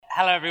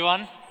Hello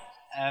everyone,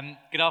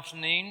 good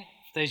afternoon.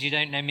 For those of you who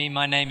don't know me,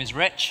 my name is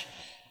Rich.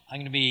 I'm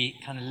going to be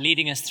kind of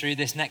leading us through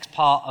this next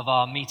part of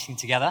our meeting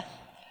together.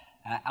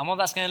 And what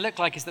that's going to look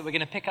like is that we're going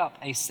to pick up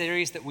a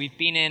series that we've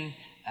been in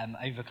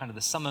over kind of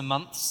the summer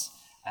months,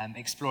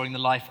 exploring the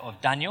life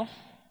of Daniel.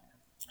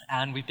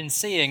 And we've been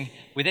seeing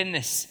within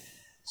this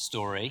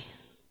story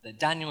that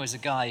Daniel is a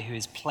guy who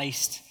is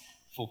placed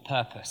for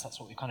purpose. That's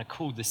what we kind of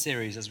called the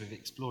series as we've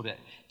explored it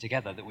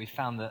together, that we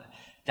found that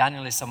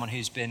Daniel is someone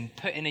who's been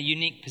put in a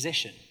unique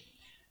position,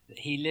 that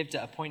he lived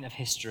at a point of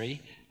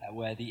history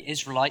where the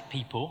Israelite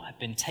people had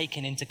been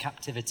taken into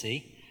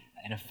captivity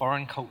in a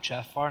foreign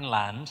culture, foreign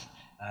land,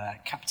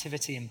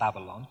 captivity in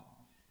Babylon.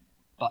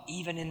 But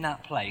even in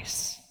that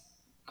place,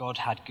 God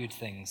had good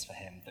things for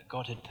him, that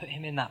God had put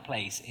him in that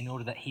place in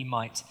order that he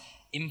might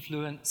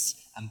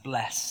influence and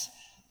bless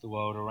the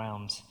world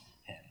around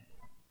him.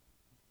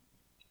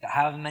 That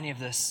however many of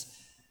us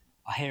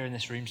are here in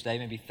this room today,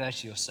 maybe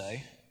 30 or so,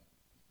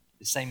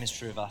 the same is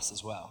true of us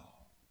as well.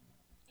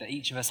 That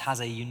each of us has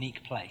a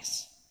unique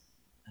place,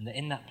 and that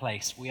in that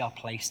place we are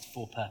placed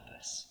for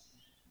purpose.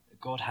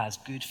 That God has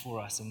good for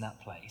us in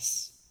that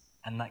place,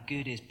 and that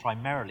good is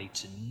primarily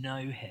to know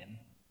him,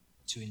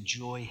 to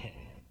enjoy him,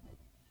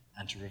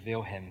 and to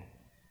reveal him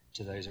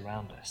to those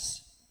around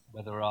us.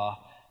 Whether our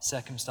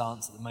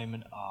circumstances at the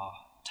moment are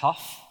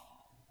tough,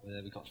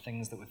 whether we've got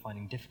things that we're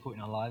finding difficult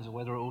in our lives, or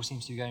whether it all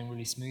seems to be going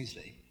really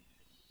smoothly,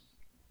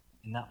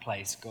 in that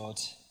place God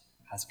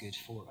has good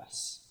for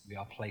us. We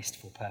are placed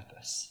for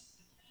purpose.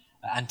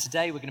 And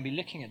today we're going to be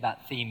looking at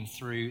that theme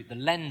through the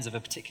lens of a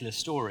particular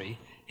story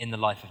in the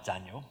life of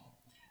Daniel.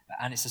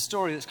 And it's a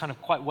story that's kind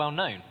of quite well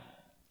known.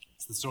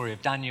 It's the story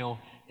of Daniel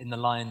in the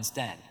lion's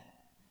den.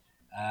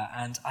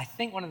 And I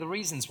think one of the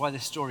reasons why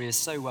this story is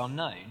so well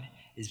known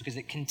is because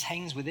it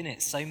contains within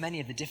it so many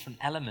of the different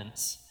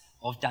elements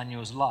of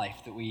Daniel's life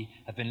that we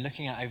have been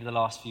looking at over the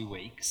last few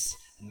weeks,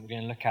 and we're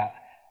going to look at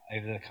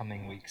over the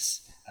coming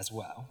weeks as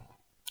well.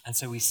 And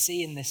so we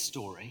see in this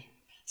story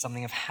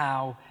something of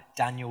how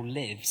Daniel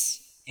lives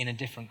in a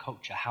different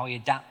culture, how he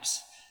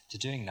adapts to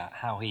doing that,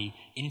 how he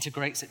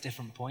integrates at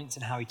different points,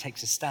 and how he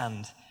takes a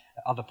stand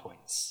at other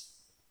points,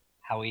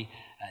 how he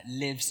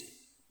lives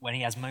when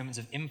he has moments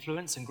of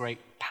influence and great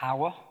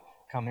power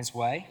come his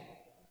way,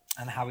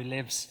 and how he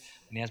lives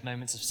when he has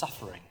moments of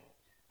suffering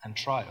and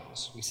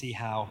trials. We see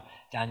how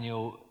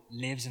Daniel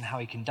lives and how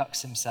he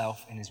conducts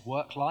himself in his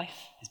work life,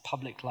 his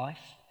public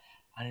life,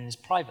 and in his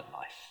private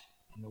life,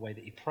 in the way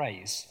that he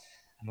prays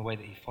and the way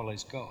that he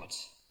follows God.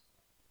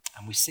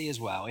 And we see as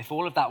well, if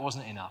all of that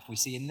wasn't enough, we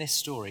see in this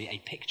story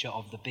a picture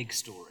of the big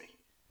story,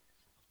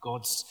 of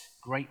God's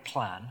great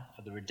plan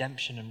for the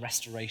redemption and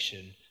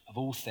restoration of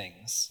all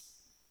things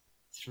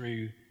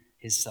through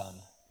his son,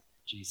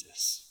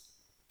 Jesus.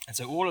 And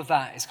so all of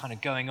that is kind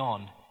of going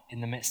on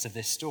in the midst of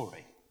this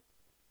story.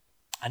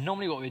 And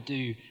normally what we'd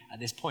do at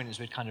this point is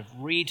we'd kind of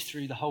read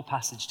through the whole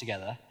passage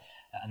together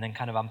and then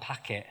kind of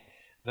unpack it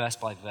verse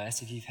by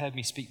verse. If you've heard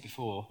me speak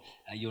before,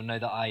 you'll know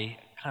that I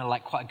kind of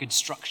like quite a good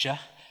structure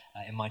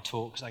in my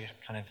talks. I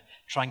kind of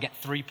try and get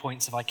 3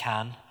 points if I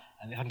can.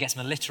 And if I can get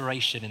some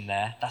alliteration in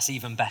there, that's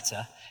even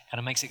better. Kind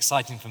of makes it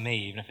exciting for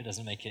me, even if it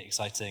doesn't make it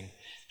exciting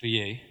for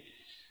you.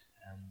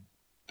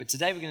 But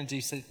today we're going to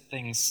do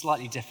things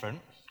slightly different.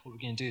 What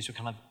we're going to do is we're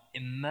kind of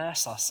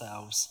immerse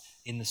ourselves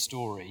in the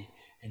story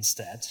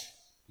instead.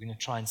 We're going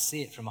to try and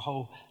see it from a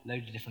whole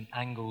load of different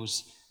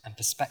angles and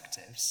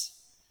perspectives,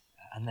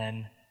 and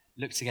then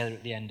look together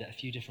at the end at a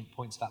few different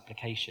points of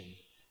application,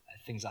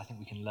 things that I think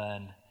we can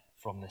learn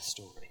from this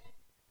story.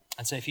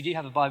 And so if you do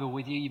have a Bible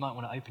with you, you might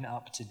want to open it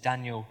up to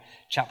Daniel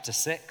chapter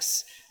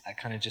 6,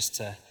 kind of just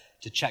to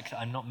check that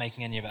I'm not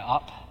making any of it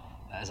up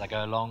as I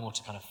go along, or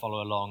to kind of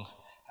follow along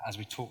as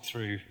we talk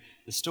through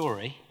the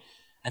story.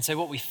 And so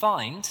what we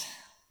find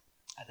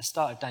at the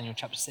start of Daniel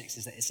chapter 6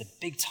 is that it's a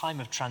big time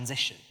of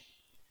transition,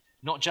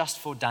 not just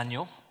for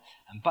Daniel,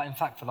 but in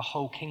fact for the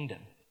whole kingdom.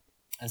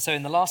 And so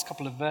in the last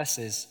couple of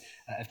verses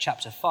of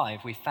chapter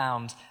 5, we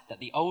found that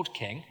the old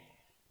king,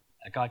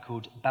 a guy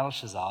called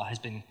Belshazzar, has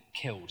been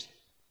killed.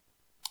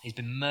 He's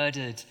been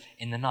murdered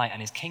in the night,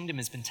 and his kingdom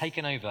has been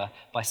taken over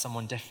by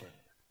someone different.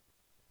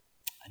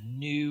 A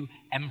new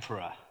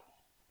emperor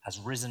has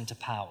risen to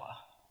power,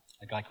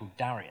 a guy called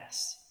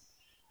Darius.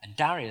 And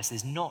Darius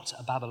is not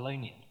a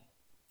Babylonian.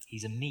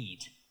 He's a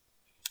Mede.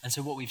 And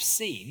so what we've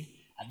seen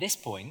at this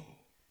point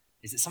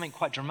is that something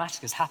quite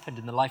dramatic has happened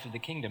in the life of the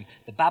kingdom.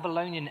 The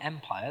Babylonian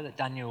Empire that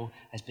Daniel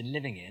has been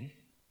living in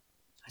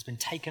has been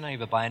taken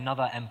over by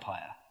another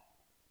empire.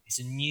 It's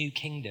a new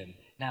kingdom.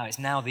 It's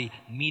now the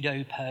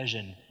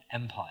Medo-Persian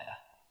Empire.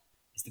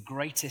 It's the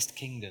greatest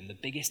kingdom, the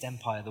biggest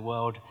empire the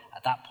world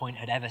at that point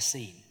had ever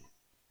seen.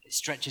 It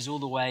stretches all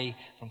the way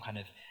from kind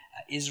of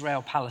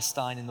Israel,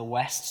 Palestine in the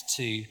west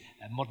to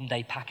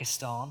modern-day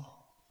Pakistan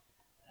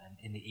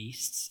in the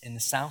east, in the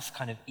south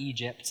kind of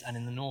Egypt, and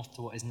in the north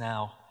to what is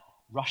now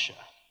Russia.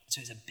 So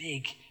it's a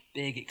big,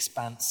 big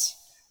expanse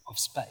of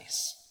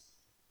space.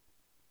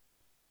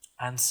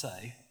 And so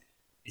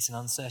it's an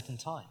uncertain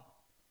time.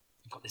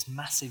 You've got this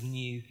massive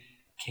new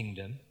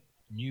kingdom,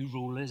 new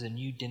rulers, a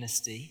new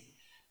dynasty,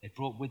 They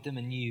brought with them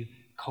a new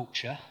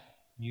culture,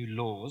 new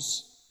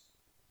laws.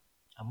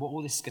 And what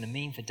all this is going to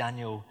mean for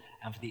Daniel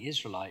and for the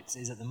Israelites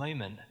is at the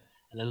moment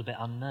a little bit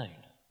unknown.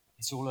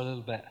 It's all a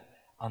little bit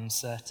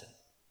uncertain.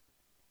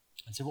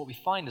 And so what we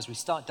find as we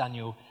start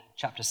Daniel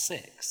chapter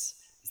 6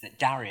 is that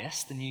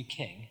Darius, the new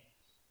king,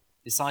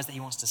 decides that he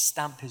wants to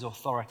stamp his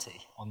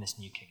authority on this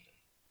new kingdom.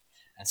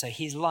 And so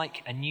he's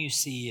like a new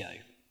CEO.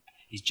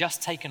 He's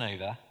just taken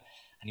over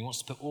and he wants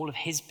to put all of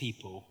his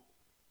people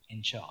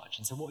in charge.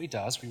 And so what he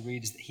does, we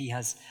read, is that he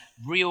has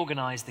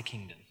reorganized the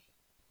kingdom.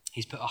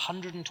 He's put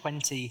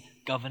 120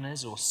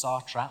 governors or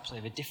satraps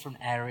over different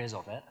areas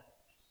of it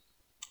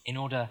in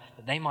order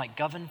that they might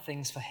govern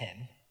things for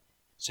him,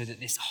 so that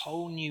this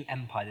whole new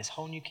empire, this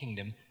whole new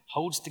kingdom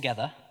holds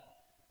together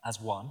as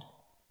one,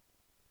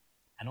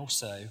 and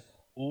also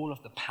all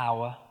of the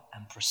power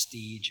and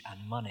prestige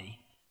and money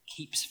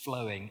keeps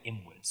flowing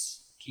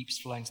inwards, keeps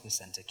flowing to the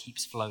center,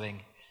 keeps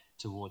flowing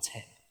towards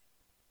him.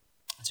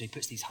 And so he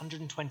puts these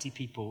 120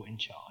 people in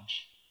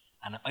charge,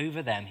 and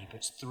over them he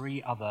puts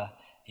 3 other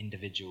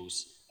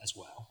individuals as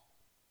well.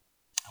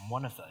 And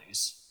one of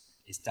those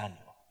is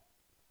Daniel.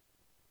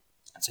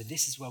 And so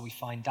this is where we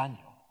find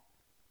Daniel.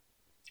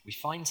 We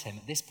find him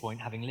at this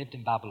point having lived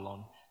in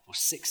Babylon for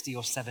 60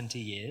 or 70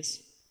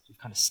 years. We've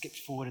kind of skipped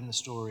forward in the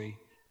story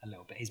a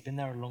little bit. He's been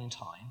there a long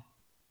time.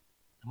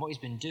 And what he's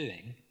been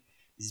doing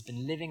is he's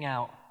been living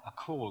out a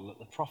call that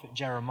the prophet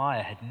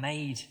Jeremiah had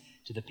made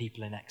to the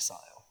people in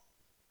exile.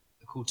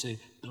 A call to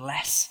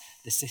bless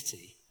the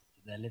city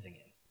that they're living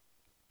in.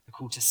 A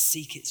call to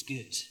seek its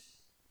good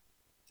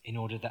in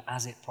order that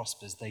as it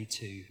prospers, they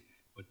too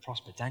would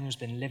prosper. Daniel's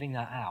been living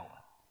that out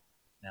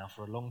now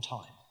for a long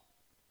time.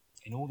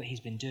 In all that he's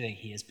been doing,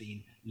 he has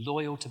been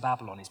loyal to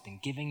Babylon. He's been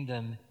giving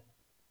them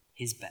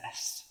his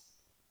best.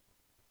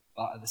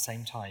 But at the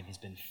same time, he's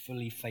been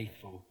fully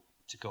faithful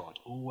to God,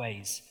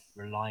 always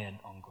reliant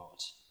on God,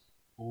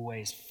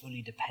 always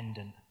fully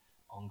dependent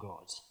on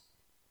God.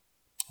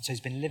 So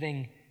he's been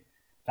living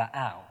that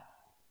out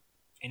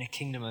in a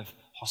kingdom of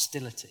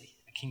hostility,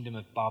 a kingdom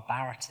of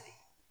barbarity,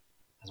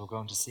 as we'll go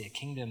on to see,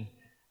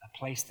 a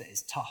place that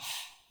is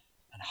tough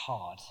and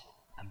hard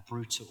and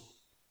brutal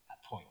at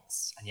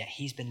points. And yet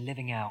he's been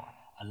living out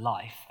a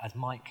life, as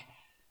Mike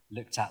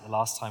looked at the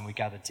last time we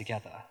gathered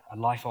together, a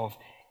life of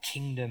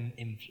kingdom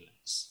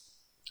influence,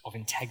 of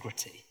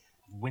integrity,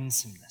 of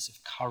winsomeness, of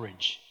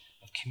courage,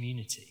 of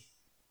community,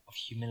 of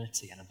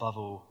humility, and above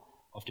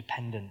all, of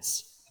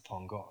dependence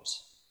upon God.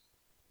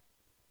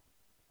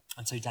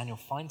 And so Daniel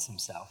finds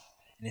himself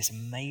in this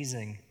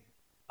amazing,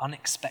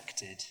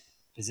 unexpected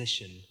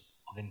position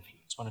of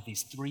influence. One of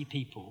these 3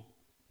 people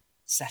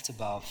set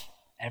above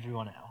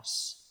everyone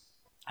else.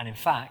 And in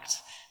fact,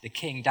 the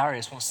king,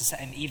 Darius, wants to set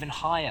him even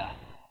higher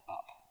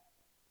up.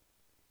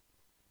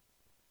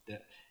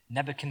 That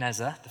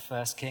Nebuchadnezzar, the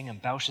first king,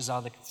 and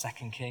Belshazzar, the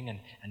second king,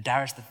 and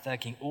Darius, the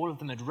third king, all of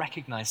them had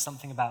recognized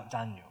something about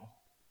Daniel.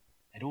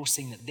 They'd all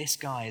seen that this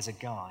guy is a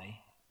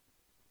guy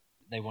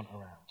that they want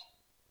around.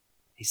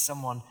 He's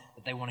someone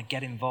that they want to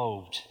get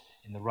involved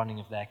in the running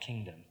of their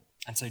kingdom.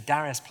 And so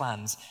Darius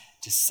plans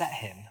to set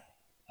him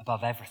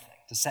above everything,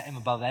 to set him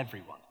above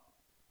everyone.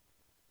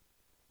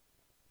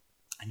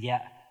 And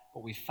yet,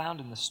 what we've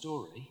found in the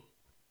story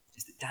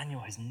is that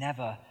Daniel has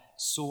never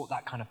sought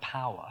that kind of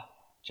power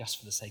just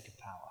for the sake of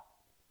power.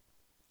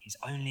 He's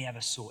only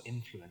ever sought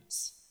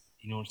influence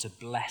in order to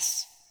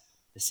bless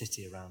the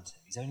city around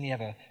him. He's only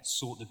ever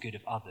sought the good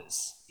of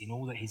others in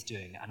all that he's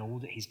doing and all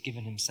that he's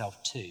given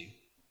himself to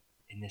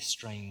in this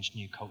strange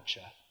new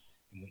culture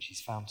in which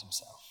he's found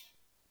himself.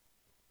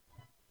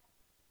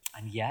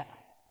 And yet,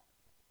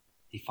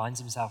 he finds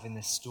himself in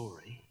this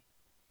story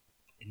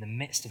in the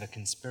midst of a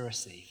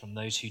conspiracy from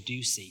those who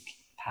do seek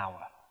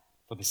power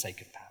for the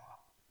sake of power,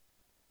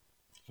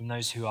 from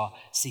those who are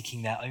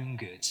seeking their own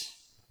good,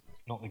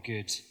 not the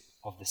good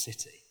of the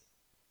city.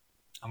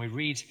 And we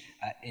read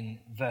in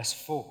verse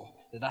 4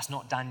 that that's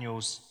not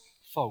Daniel's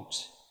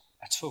fault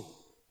at all.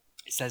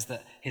 It says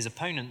that his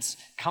opponents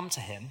come to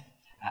him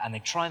and they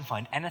try and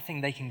find anything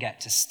they can get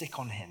to stick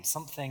on him,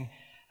 something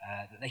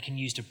that they can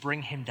use to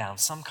bring him down,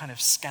 some kind of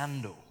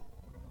scandal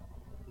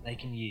that they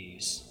can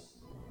use.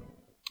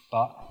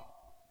 But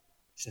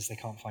it says they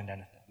can't find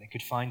anything. They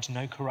could find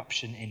no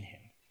corruption in him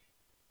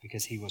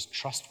because he was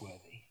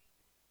trustworthy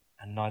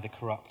and neither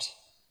corrupt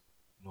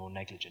nor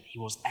negligent. He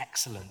was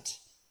excellent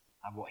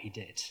at what he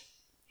did.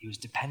 He was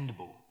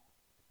dependable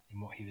in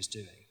what he was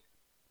doing.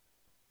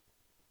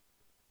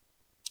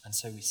 And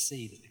so we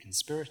see that the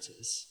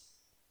conspirators,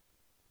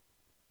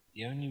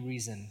 the only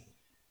reason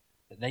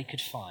that they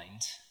could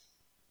find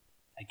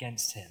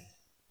against him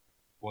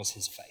was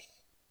his faith.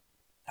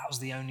 That was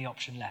the only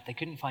option left. They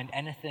couldn't find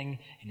anything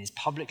in his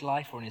public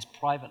life or in his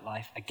private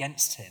life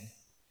against him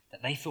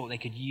that they thought they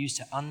could use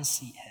to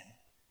unseat him,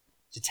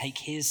 to take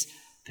his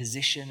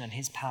position and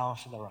his power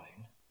for their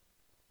own,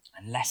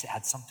 unless it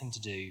had something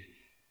to do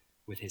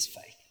with his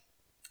faith,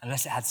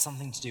 unless it had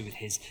something to do with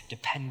his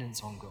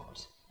dependence on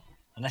God,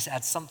 unless it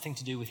had something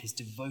to do with his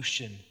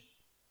devotion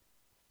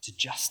to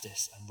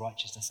justice and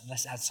righteousness,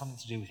 unless it had something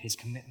to do with his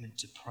commitment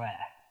to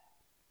prayer.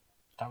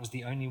 That was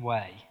the only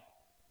way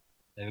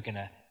they were going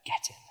to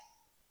get in.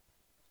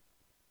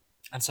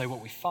 And so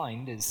what we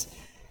find is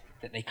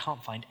that they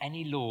can't find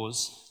any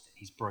laws that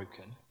he's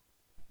broken,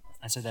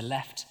 and so they're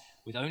left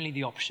with only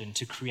the option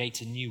to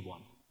create a new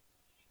one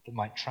that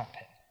might trap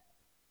him.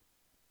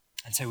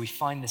 And so we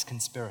find this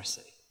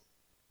conspiracy.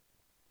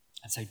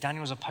 And so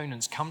Daniel's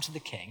opponents come to the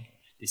king,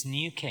 this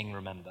new king,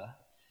 remember,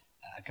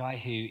 a guy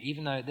who,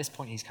 even though at this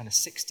point he's kind of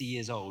 60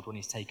 years old when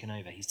he's taken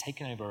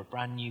over a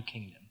brand new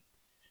kingdom.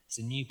 It's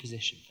a new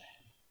position for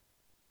him.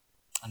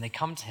 And they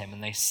come to him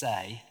and they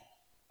say,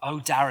 "O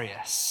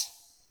Darius,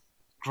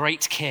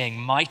 great king,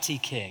 mighty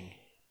king,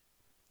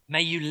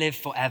 may you live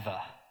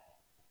forever.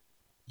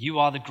 You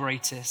are the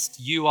greatest.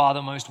 You are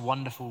the most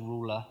wonderful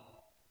ruler.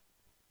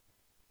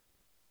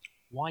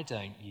 Why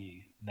don't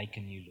you make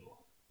a new law?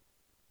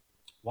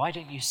 Why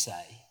don't you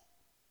say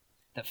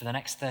that for the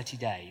next 30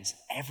 days,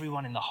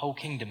 everyone in the whole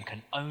kingdom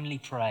can only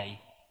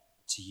pray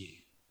to you?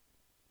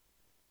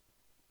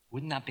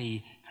 Wouldn't that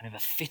be kind of a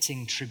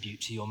fitting tribute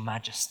to your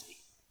majesty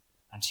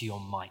and to your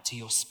might, to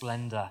your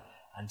splendor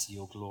and to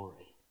your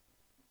glory?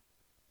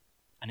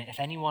 And if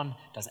anyone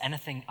does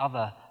anything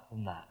other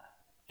than that,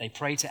 they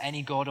pray to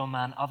any god or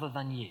man other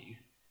than you,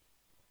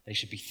 they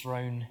should be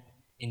thrown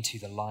into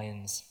the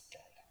lion's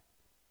den."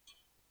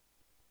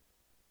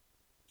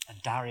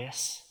 And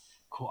Darius,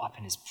 caught up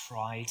in his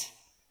pride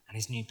and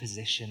his new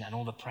position and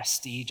all the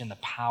prestige and the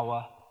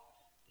power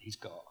that he's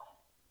got,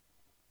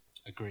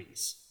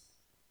 agrees.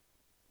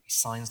 He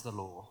signs the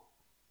law.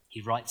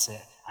 He writes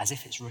it as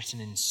if it's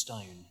written in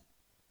stone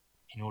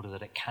in order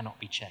that it cannot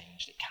be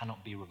changed, it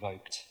cannot be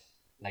revoked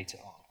later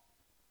on.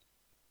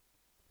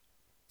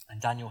 And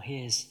Daniel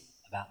hears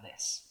about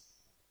this.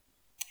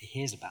 He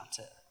hears about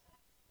it.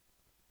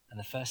 And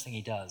the first thing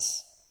he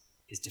does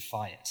is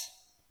defy it.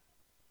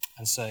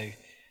 And so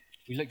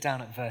if we look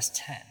down at verse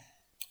 10,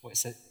 what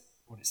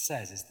it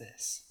says is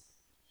this: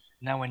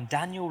 "Now when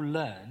Daniel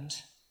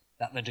learned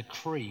that the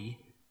decree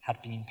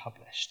had been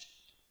published."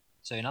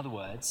 So in other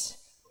words,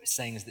 what it's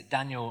saying is that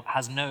Daniel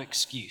has no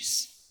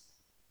excuse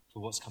for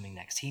what's coming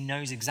next. He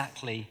knows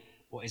exactly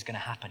what is going to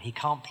happen. He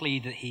can't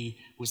plead that he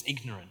was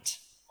ignorant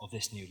of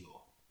this new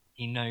law.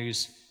 He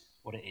knows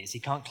what it is. He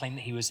can't claim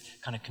that he was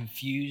kind of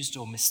confused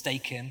or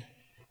mistaken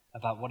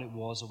about what it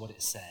was or what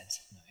it said.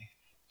 No,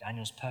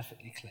 Daniel's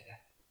perfectly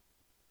clear.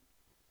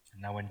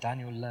 And now when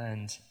Daniel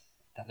learned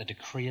that the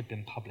decree had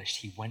been published,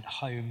 he went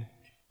home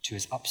to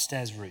his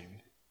upstairs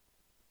room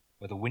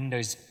where the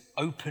windows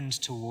opened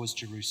towards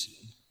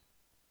Jerusalem.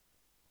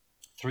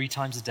 3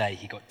 times a day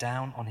he got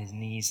down on his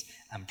knees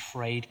and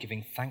prayed,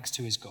 giving thanks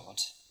to his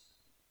God,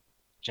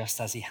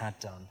 just as he had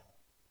done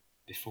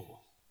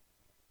before.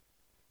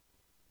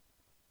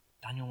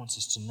 Daniel wants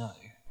us to know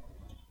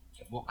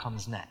that what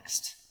comes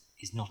next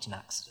is not an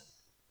accident.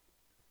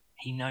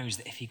 He knows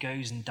that if he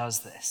goes and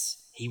does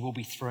this, he will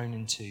be thrown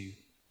into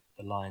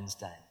the lion's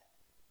den.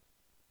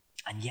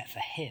 And yet for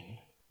him,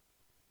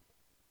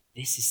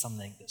 this is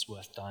something that's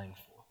worth dying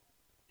for.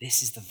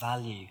 This is the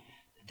value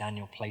that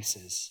Daniel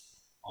places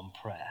on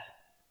prayer.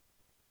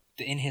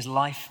 That in his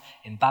life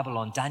in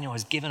Babylon, Daniel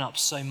has given up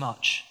so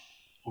much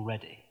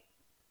already.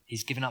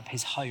 He's given up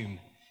his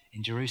home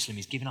in Jerusalem.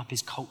 He's given up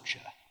his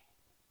culture.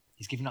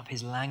 He's given up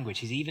his language.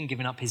 He's even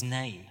given up his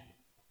name.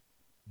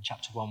 In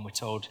chapter 1, we're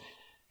told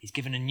he's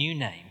given a new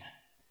name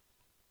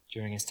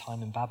during his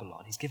time in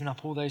Babylon. He's given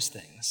up all those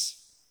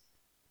things.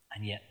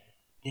 And yet,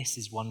 this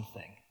is one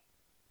thing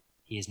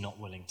he is not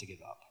willing to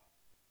give up.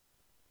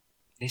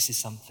 This is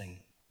something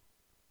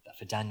that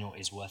for Daniel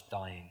is worth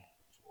dying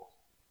for.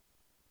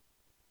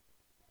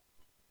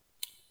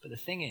 But the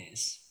thing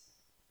is,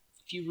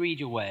 if you read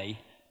your way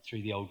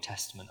through the Old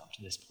Testament up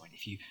to this point,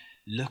 if you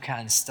look at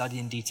and study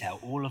in detail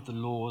all of the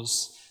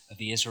laws of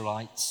the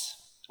Israelites,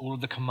 all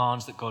of the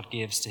commands that God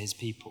gives to his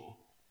people,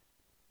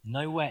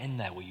 nowhere in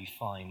there will you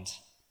find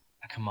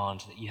a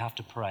command that you have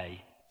to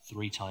pray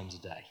 3 times a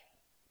day.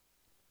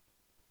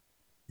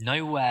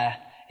 Nowhere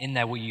in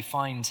there will you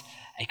find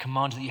a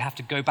command that you have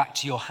to go back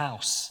to your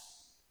house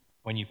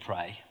when you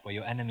pray, where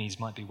your enemies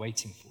might be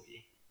waiting for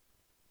you.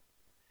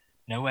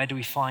 Nowhere do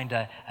we find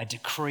a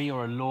decree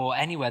or a law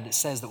anywhere that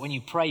says that when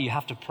you pray, you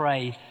have to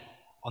pray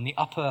on the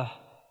upper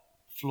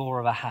floor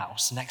of a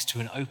house next to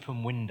an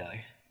open window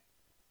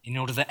in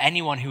order that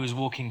anyone who is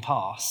walking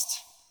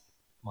past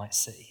might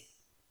see.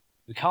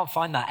 We can't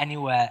find that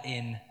anywhere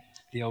in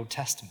the Old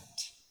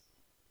Testament.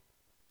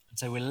 And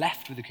so we're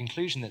left with the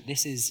conclusion that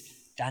this is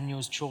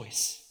Daniel's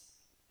choice,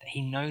 that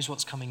he knows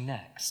what's coming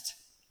next,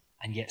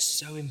 and yet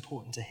so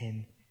important to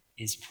him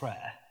is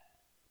prayer,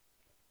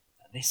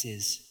 that this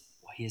is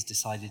what he has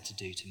decided to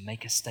do, to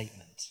make a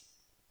statement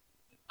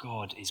that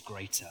God is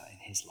greater in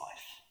his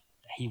life,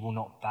 that he will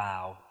not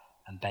bow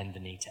and bend the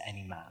knee to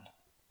any man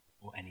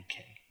or any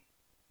king.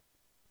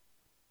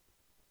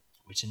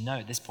 We're to know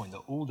at this point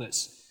that all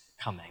that's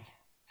coming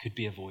could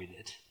be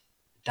avoided.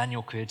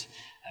 Daniel could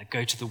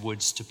go to the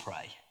woods to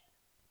pray.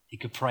 He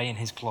could pray in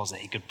his closet.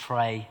 He could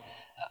pray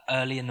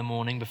early in the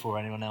morning before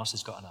anyone else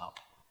has gotten up.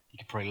 He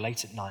could pray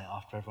late at night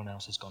after everyone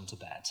else has gone to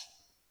bed.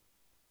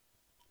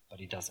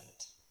 But he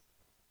doesn't.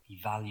 He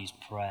values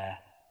prayer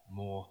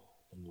more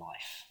than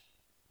life.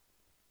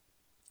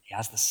 He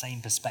has the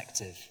same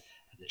perspective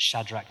that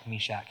Shadrach,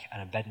 Meshach,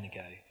 and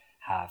Abednego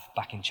have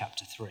back in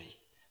chapter 3.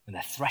 When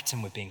they're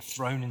threatened with being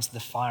thrown into the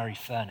fiery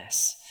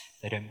furnace,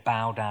 they don't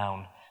bow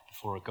down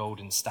before a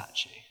golden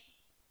statue.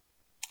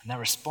 And their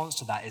response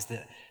to that is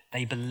that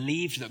they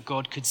believed that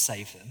God could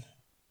save them,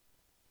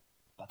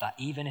 but that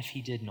even if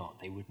he did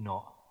not, they would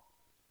not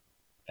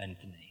bend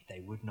the knee. They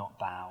would not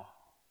bow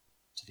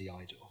to the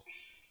idol.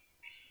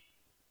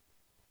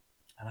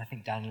 And I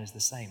think Daniel is the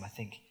same. I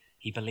think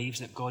he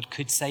believes that God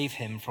could save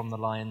him from the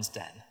lion's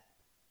den.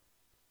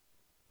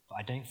 But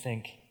I don't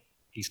think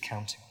he's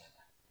counting on it.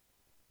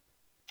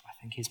 I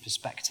think his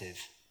perspective,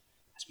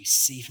 as we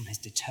see from his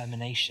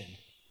determination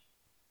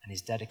and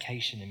his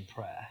dedication in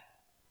prayer,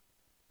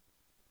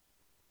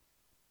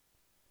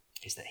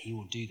 is that he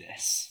will do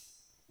this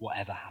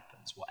whatever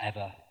happens,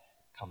 whatever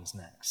comes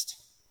next.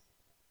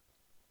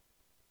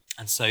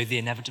 And so the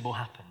inevitable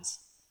happens.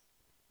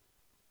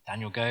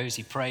 Daniel goes,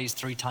 he prays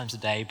 3 times a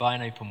day by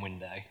an open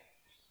window,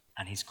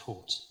 and he's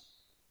caught.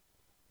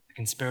 The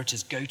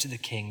conspirators go to the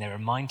king, they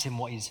remind him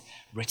what he's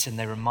written,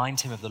 they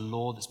remind him of the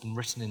law that's been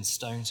written in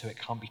stone so it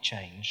can't be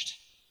changed.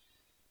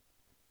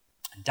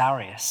 And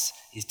Darius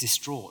is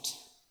distraught.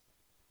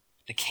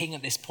 The king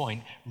at this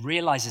point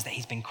realizes that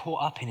he's been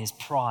caught up in his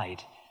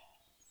pride.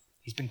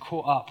 He's been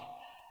caught up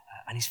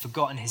and he's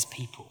forgotten his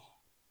people.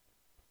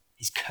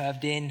 He's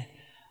curved in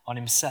on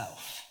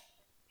himself.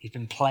 He's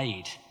been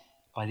played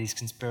by these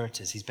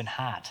conspirators. He's been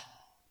had.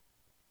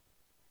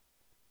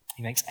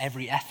 He makes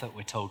every effort,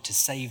 we're told, to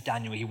save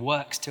Daniel. He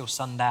works till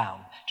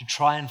sundown to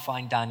try and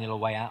find Daniel a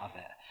way out of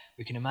it.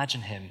 We can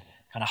imagine him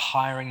kind of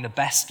hiring the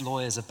best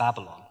lawyers of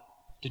Babylon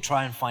to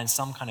try and find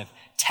some kind of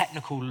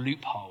technical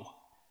loophole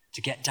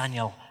to get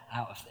Daniel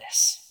out of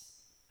this.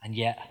 And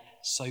yet,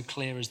 so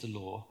clear is the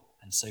law,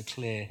 and so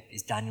clear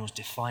is Daniel's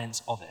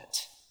defiance of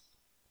it,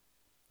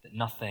 that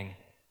nothing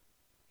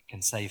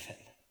can save him.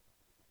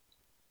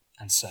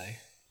 And so, it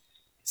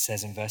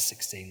says in verse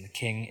 16, the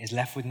king is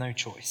left with no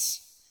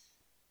choice.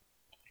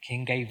 The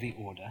king gave the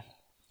order,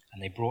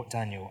 and they brought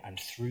Daniel and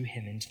threw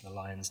him into the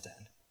lion's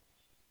den.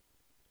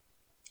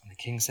 And the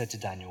king said to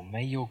Daniel,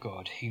 "May your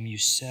God, whom you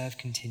serve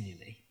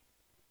continually,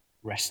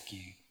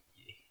 rescue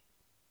you."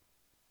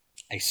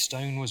 A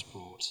stone was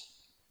brought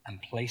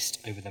and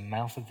placed over the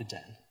mouth of the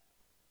den,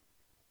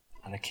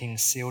 and the king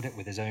sealed it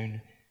with his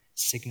own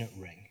signet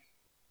ring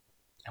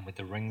and with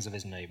the rings of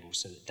his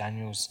nobles, so that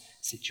Daniel's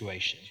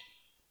situation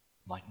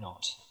might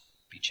not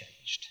be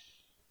changed.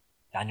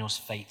 Daniel's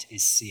fate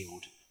is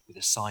sealed with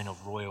a sign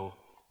of royal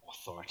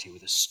authority,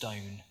 with a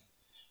stone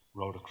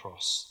rolled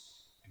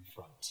across in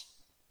front.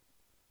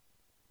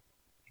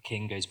 The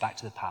king goes back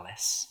to the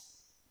palace.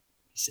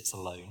 He sits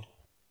alone.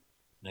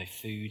 No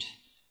food,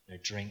 no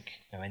drink,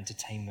 no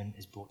entertainment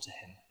is brought to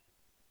him.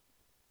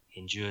 He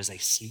endures a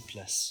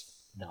sleepless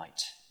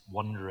night,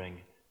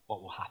 wondering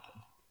what will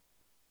happen.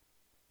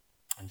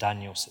 And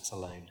Daniel sits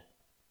alone,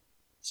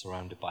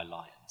 surrounded by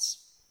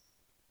lions.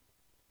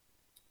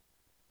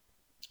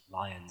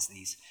 Lions,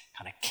 these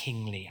kind of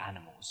kingly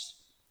animals.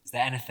 Is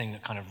there anything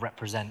that kind of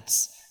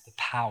represents the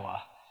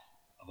power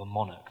of a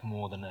monarch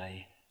more than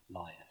a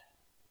lion?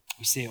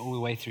 We see it all the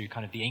way through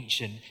kind of the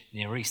ancient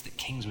Near East, that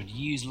kings would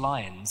use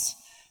lions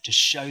to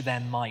show their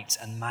might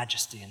and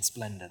majesty and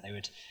splendor. They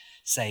would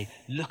say,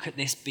 "Look at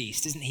this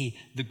beast. Isn't he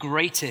the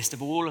greatest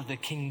of all of the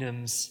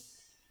kingdoms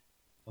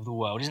of the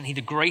world? Isn't he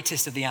the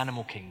greatest of the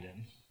animal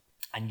kingdom?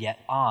 And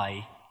yet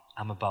I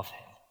am above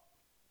him.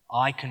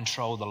 I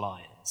control the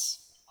lions.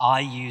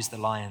 I use the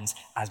lions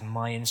as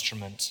my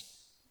instrument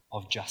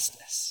of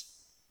justice.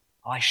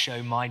 I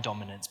show my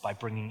dominance by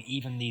bringing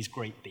even these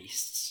great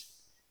beasts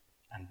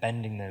and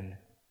bending them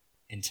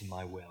into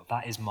my will.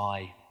 That is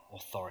my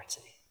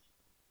authority."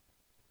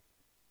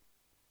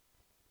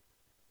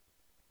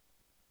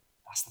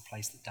 That's the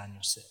place that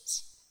Daniel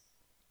sits,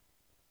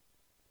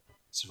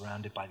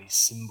 surrounded by these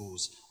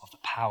symbols of the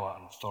power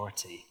and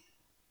authority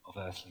of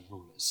earthly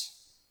rulers.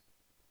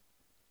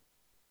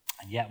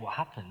 And yet what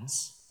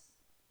happens,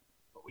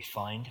 what we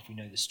find if we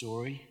know the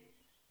story,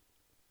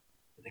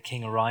 that the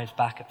king arrives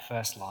back at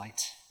first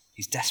light.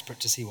 He's desperate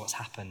to see what's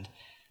happened,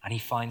 and he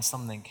finds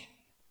something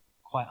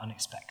quite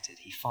unexpected.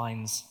 He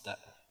finds that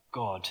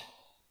God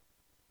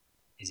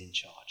is in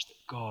charge,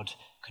 that God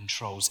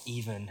controls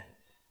even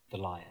the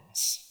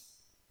lions.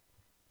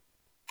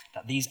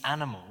 That these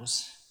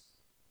animals,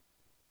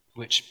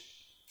 which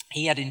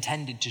he had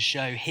intended to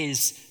show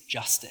his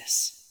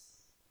justice,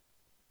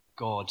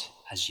 God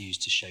has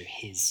used to show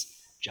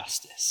his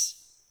justice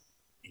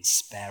in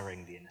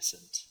sparing the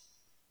innocent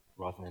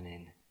rather than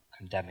in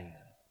condemning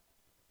them.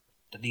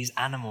 That these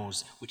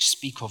animals, which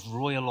speak of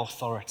royal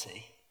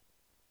authority,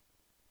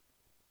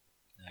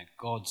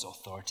 God's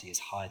authority is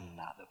higher than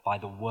that, that by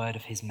the word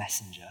of his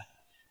messenger,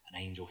 an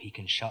angel, he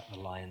can shut the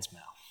lion's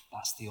mouth.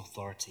 That's the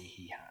authority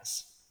he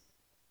has.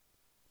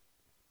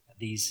 That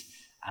these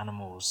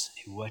animals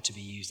who were to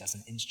be used as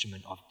an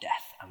instrument of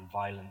death and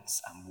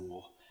violence and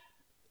war,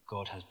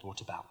 God has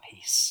brought about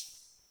peace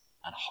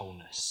and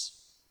wholeness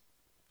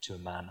to a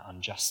man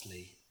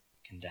unjustly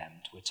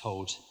condemned. We're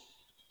told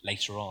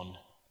later on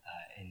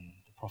in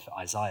the prophet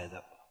Isaiah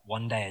that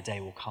one day a day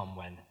will come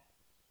when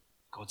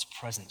God's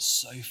presence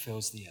so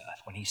fills the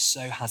earth, when he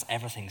so has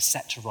everything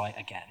set to right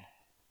again,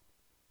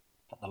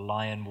 that the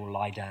lion will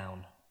lie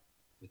down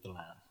with the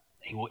lamb.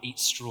 He will eat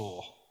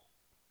straw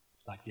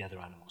like the other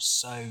animals.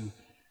 So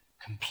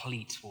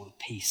complete will the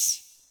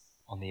peace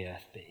on the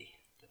earth be.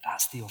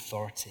 That's the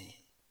authority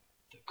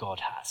that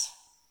God has.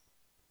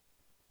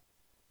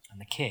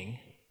 And the king,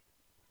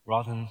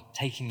 rather than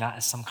taking that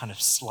as some kind of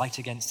slight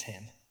against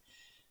him,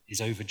 is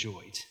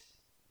overjoyed.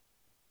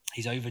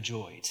 He's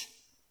overjoyed.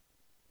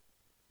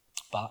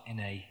 But in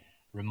a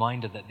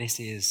reminder that this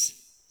is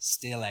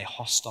still a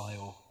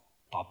hostile,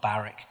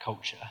 barbaric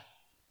culture,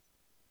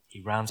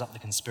 he rounds up the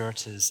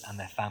conspirators and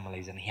their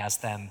families and he has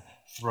them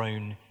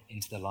thrown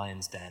into the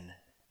lion's den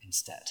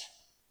instead.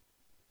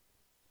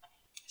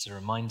 It's a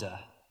reminder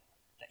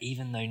that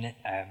even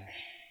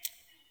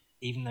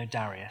though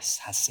Darius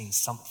has seen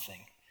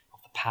something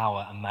of the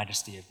power and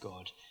majesty of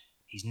God,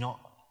 he's not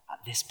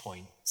at this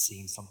point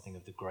seen something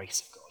of the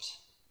grace of God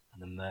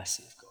and the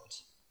mercy of God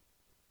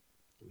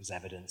that was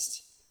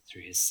evidenced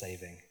through his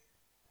saving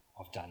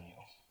of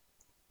Daniel.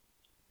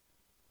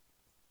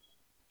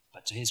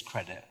 But to his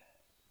credit,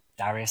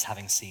 Darius,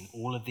 having seen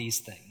all of these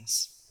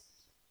things,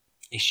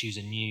 issues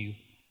a new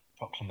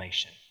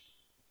proclamation,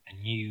 a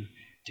new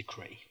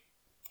decree.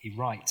 He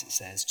writes, it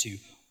says, to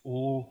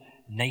all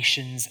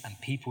nations and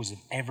peoples of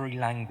every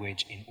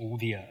language in all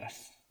the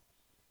earth.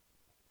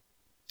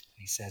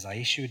 He says, I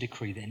issue a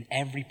decree that in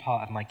every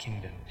part of my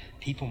kingdom,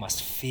 people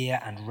must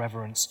fear and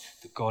reverence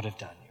the God of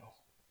Daniel,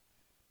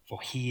 for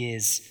he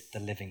is the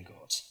living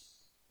God,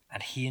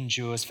 and he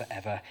endures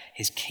forever.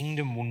 His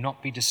kingdom will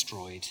not be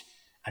destroyed,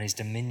 and his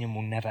dominion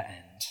will never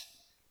end.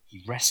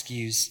 He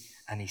rescues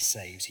and he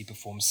saves. He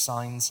performs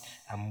signs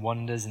and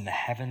wonders in the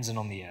heavens and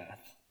on the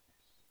earth.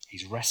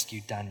 He's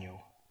rescued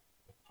Daniel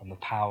from the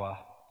power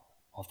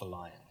of the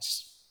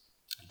lions.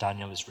 And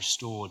Daniel is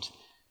restored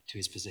to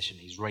his position.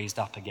 He's raised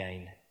up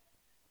again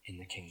in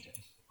the kingdom,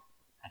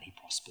 and he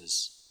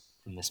prospers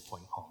from this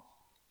point on.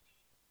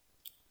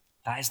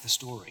 That is the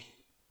story.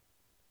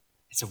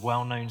 It's a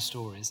well-known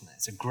story, isn't it?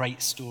 It's a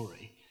great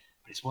story,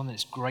 but it's one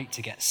that's great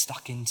to get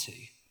stuck into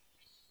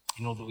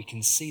in order that we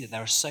can see that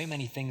there are so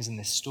many things in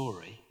this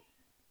story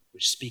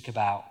which speak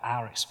about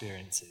our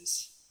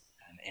experiences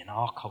in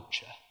our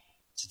culture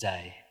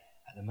today,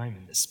 at the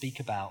moment, that speak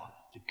about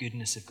the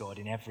goodness of God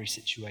in every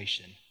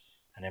situation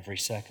and every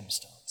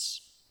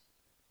circumstance.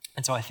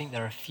 And so I think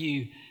there are a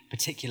few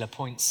particular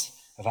points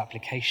of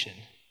application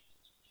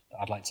that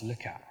I'd like to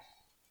look at.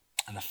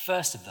 And the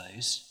first of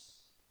those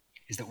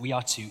is that we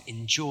are to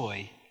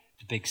enjoy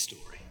the big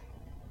story.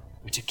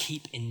 We're to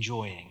keep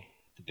enjoying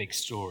the big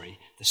story,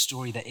 the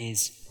story that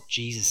is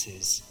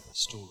Jesus'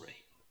 story.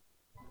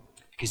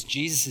 Because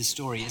Jesus'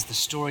 story is the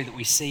story that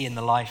we see in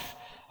the life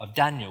of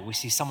Daniel. We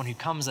see someone who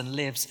comes and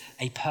lives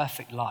a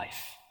perfect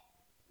life,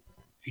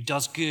 who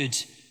does good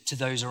to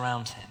those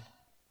around him,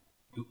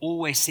 who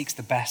always seeks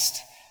the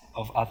best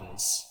of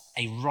others,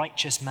 a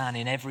righteous man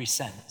in every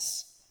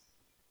sense,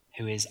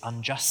 who is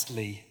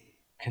unjustly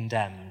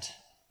condemned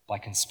by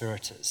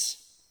conspirators,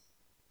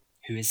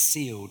 who is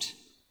sealed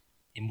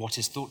in what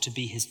is thought to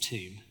be his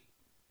tomb,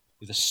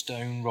 with a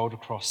stone rolled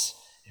across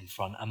in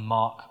front, a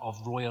mark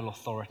of royal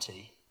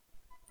authority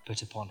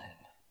put upon him.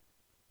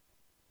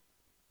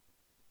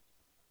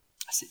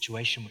 A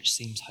situation which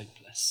seems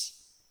hopeless,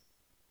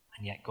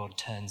 and yet God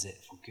turns it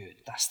for good.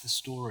 That's the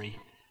story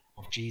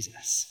of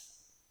Jesus.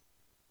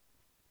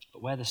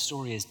 But where the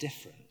story is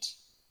different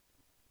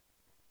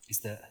is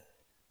that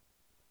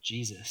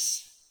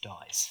Jesus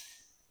dies.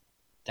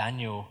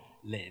 Daniel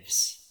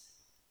lives,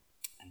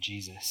 and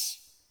Jesus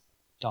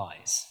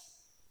dies.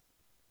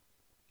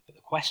 But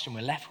the question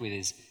we're left with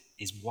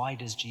is why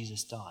does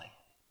Jesus die?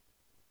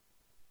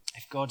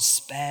 If God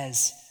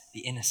spares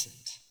the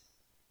innocent,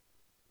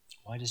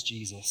 why does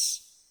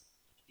Jesus,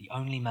 the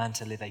only man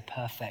to live a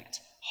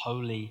perfect,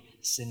 holy,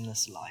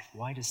 sinless life,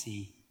 why does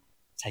he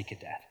take a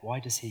death? Why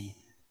does he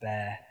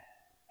bear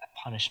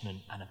a punishment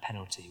and a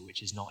penalty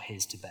which is not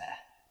his to bear?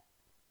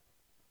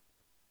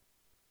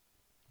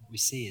 What we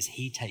see is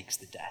he takes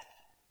the death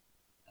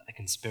that the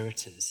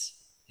conspirators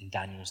in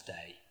Daniel's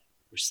day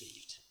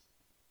received.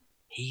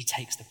 He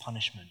takes the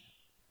punishment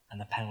and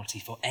the penalty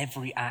for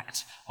every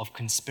act of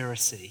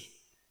conspiracy,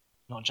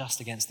 not just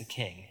against the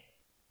king,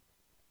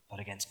 but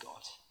against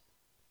God.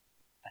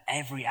 For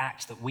every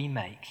act that we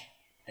make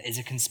that is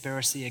a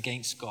conspiracy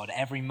against God,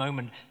 every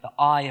moment that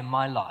I in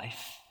my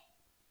life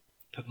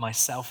put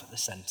myself at the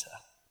center,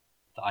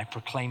 that I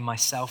proclaim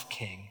myself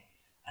king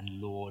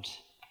and Lord,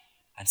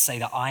 and say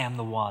that I am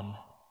the one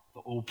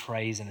that all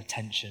praise and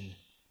attention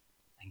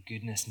and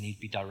goodness need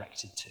be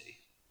directed to.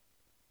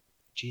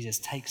 Jesus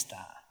takes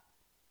that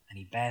and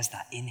he bears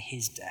that in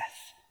his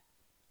death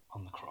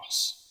on the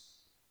cross.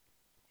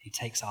 He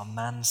takes our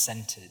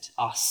man-centered,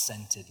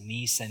 us-centered,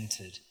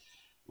 me-centered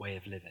way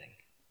of living,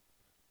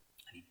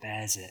 and he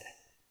bears it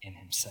in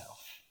himself.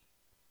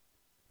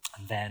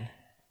 And then,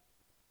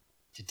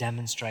 to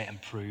demonstrate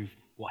and prove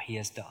what he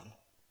has done.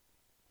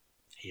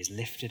 He is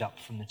lifted up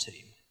from the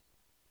tomb.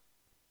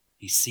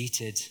 He's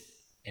seated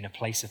in a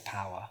place of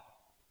power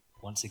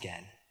once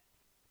again,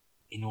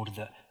 in order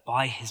that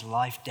by his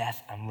life,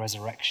 death, and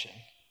resurrection,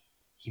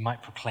 he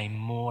might proclaim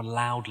more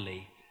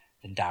loudly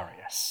than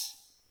Darius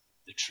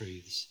the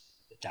truths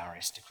that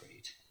Darius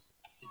decreed.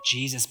 That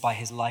Jesus, by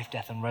his life,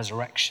 death, and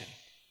resurrection,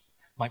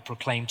 might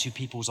proclaim to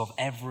peoples of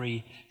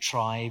every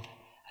tribe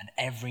and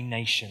every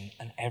nation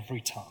and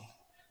every tongue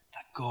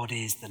that God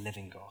is the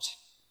living God,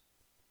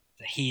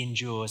 that he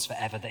endures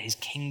forever, that his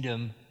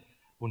kingdom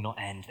will not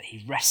end, that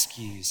he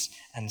rescues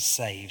and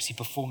saves. He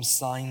performs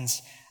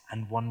signs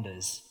and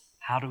wonders.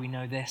 How do we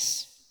know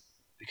this?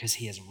 Because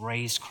he has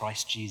raised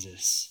Christ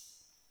Jesus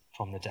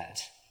from the dead.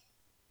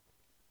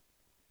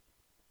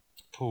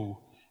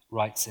 Paul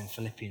writes in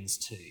Philippians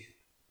 2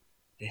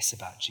 this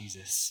about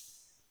Jesus.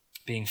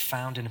 Being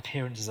found in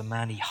appearance as a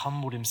man, he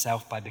humbled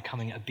himself by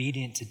becoming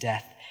obedient to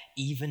death,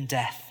 even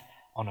death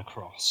on a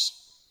cross.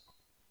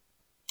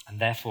 And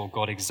therefore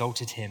God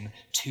exalted him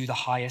to the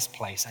highest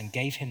place and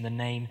gave him the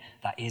name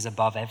that is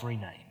above every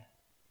name.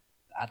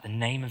 At the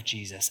name of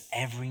Jesus,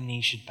 every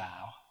knee should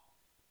bow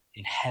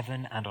in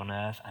heaven and on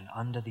earth and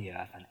under the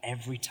earth, and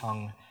every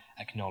tongue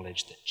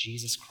acknowledge that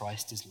Jesus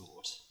Christ is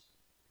Lord,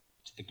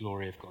 to the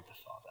glory of God the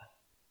Father.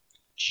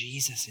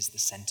 Jesus is the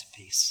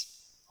centerpiece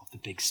of the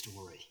big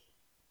story.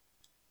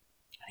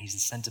 And he's the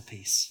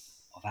centerpiece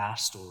of our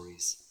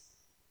stories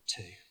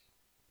too.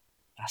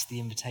 That's the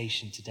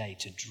invitation today,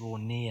 to draw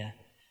near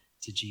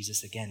to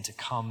Jesus again, to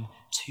come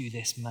to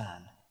this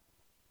man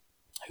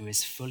who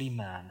is fully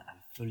man and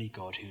fully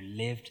God, who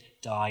lived,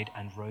 died,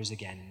 and rose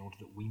again in order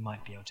that we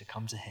might be able to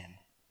come to him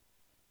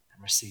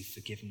and receive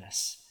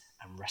forgiveness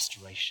and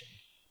restoration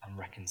and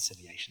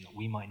reconciliation, that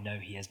we might know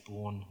he has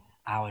borne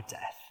our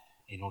death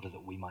in order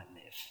that we might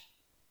live.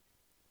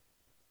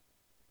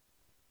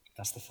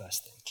 That's the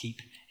first thing. Keep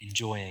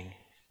enjoying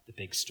the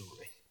big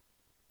story.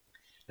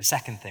 The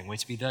second thing, we're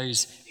to be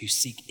those who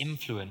seek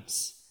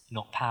influence,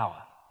 not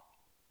power.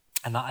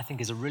 And that, I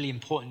think, is a really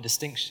important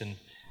distinction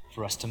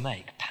for us to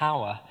make.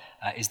 Power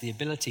is the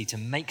ability to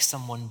make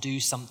someone do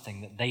something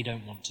that they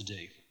don't want to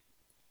do.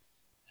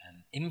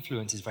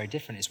 Influence is very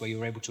different. It's where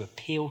you're able to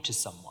appeal to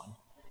someone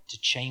to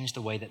change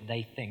the way that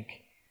they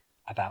think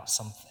about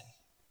something.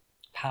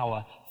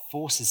 Power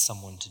forces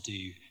someone to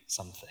do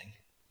something.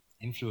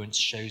 Influence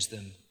shows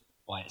them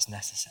why it's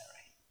necessary.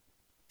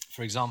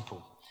 For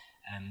example,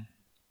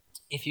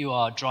 if you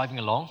are driving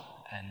along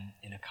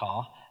in a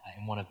car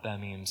in one of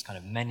Birmingham's kind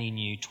of many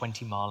new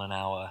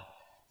 20-mile-an-hour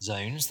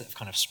zones that have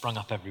kind of sprung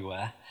up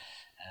everywhere,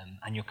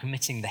 and you're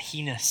committing the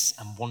heinous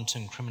and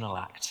wanton criminal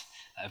act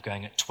of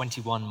going at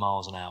 21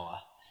 miles an hour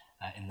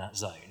in that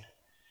zone,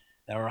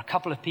 there are a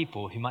couple of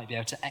people who might be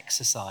able to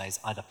exercise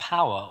either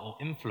power or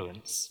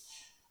influence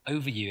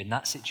over you in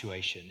that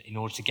situation in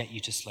order to get you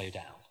to slow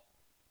down.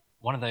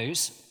 One of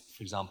those,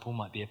 for example,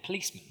 might be a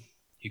policeman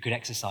who could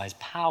exercise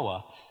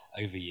power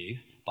over you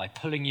by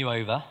pulling you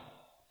over,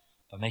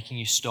 by making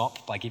you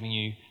stop, by giving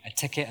you a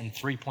ticket and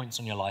 3 points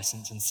on your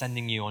license and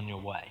sending you on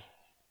your way.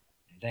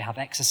 They have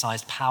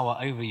exercised power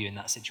over you in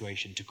that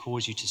situation to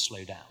cause you to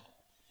slow down.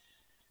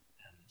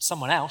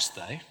 Someone else,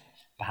 though,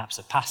 perhaps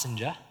a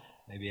passenger,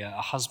 maybe a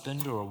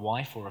husband or a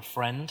wife or a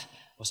friend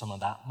or someone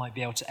like that, might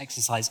be able to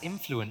exercise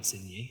influence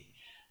in you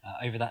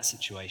over that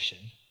situation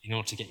in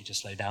order to get you to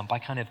slow down by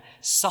kind of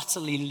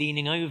subtly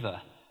leaning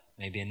over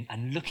maybe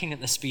and looking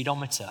at the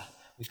speedometer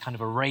with kind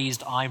of a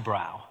raised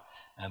eyebrow,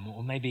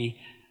 or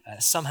maybe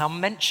somehow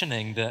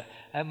mentioning that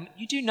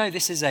you do know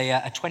this is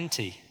a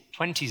 20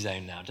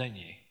 zone now, don't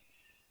you?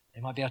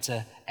 They might be able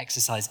to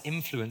exercise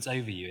influence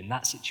over you in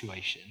that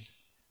situation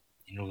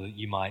in order that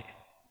you might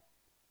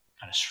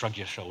kind of shrug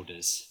your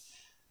shoulders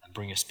and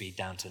bring your speed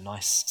down to a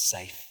nice,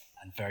 safe,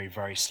 and very,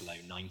 very slow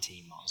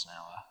 19 miles an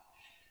hour.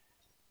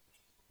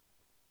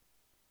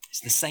 It's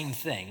the same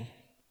thing,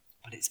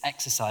 but it's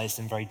exercised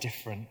in very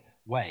different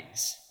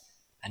ways.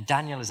 And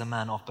Daniel is a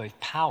man of both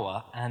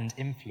power and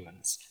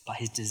influence, but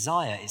his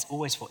desire is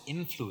always for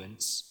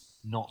influence,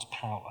 not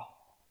power.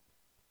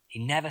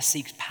 He never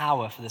seeks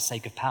power for the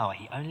sake of power.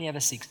 He only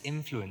ever seeks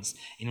influence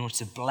in order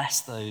to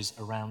bless those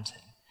around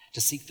him, to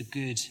seek the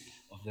good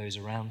of those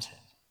around him.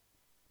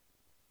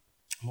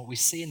 And what we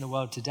see in the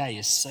world today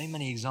is so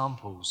many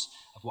examples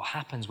of what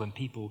happens when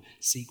people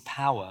seek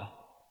power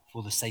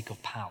for the sake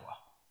of power.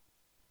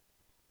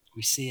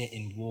 We see it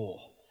in war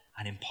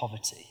and in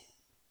poverty.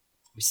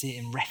 We see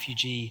it in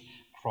refugee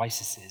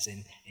crises,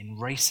 in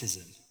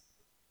racism.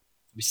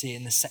 We see it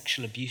in the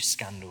sexual abuse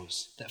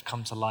scandals that have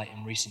come to light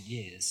in recent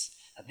years.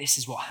 That this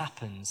is what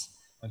happens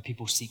when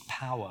people seek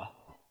power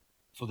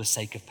for the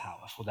sake of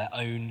power, for their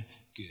own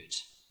good,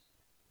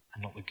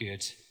 and not the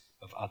good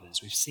of others.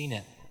 We've seen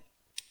it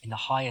in the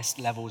highest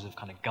levels of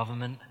kind of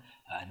government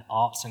and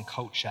arts and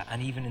culture,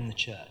 and even in the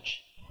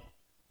church,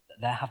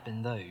 that there have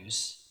been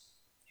those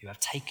who have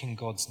taken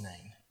God's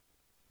name,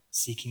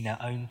 seeking their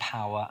own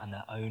power and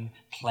their own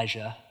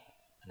pleasure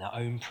and their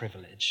own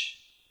privilege.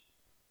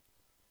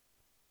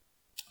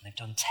 And they've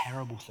done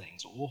terrible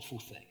things, awful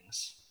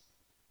things.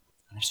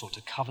 And they've sought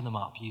to cover them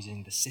up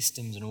using the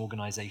systems and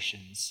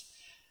organizations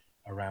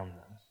around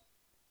them.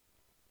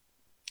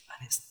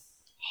 And it's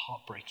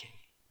heartbreaking.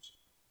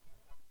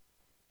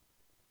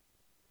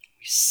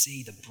 We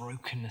see the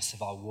brokenness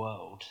of our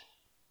world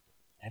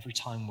every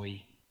time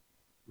we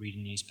read a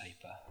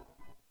newspaper,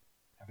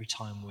 every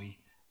time we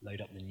load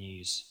up the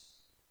news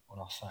on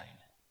our phone.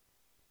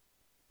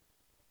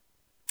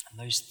 And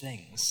those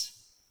things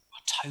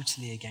are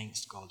totally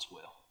against God's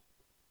will.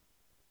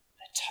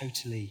 They're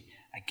totally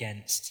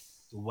against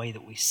the way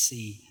that we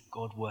see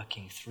God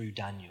working through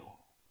Daniel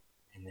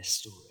in this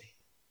story.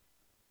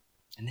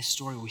 In this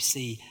story, we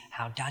see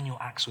how Daniel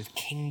acts with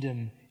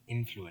kingdom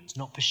influence,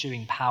 not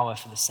pursuing power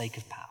for the sake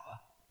of power,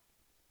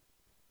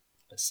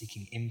 but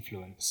seeking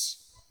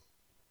influence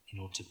in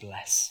order to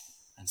bless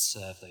and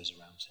serve those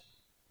around him.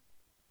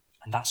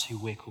 And that's who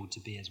we're called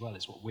to be as well.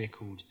 It's what we're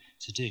called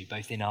to do,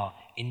 both in our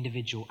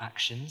individual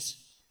actions,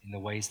 in the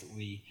ways that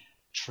we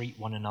treat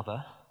one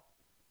another,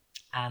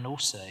 and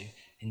also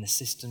in the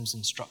systems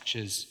and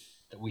structures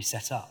that we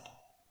set up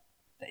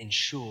that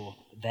ensure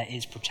that there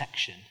is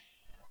protection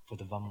for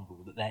the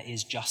vulnerable, that there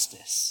is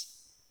justice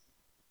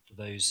for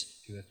those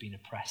who have been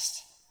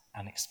oppressed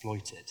and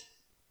exploited.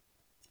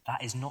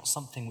 That is not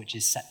something which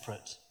is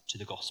separate to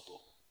the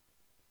gospel.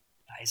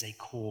 That is a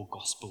core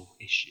gospel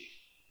issue,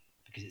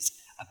 because it's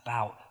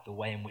about the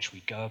way in which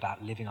we go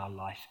about living our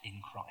life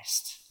in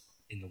Christ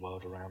in the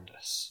world around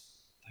us.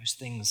 Those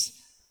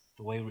things,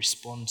 the way we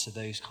respond to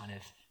those kind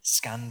of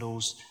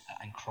scandals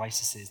and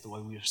crises, the way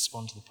we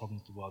respond to the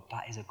problems of the world,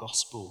 that is a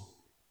gospel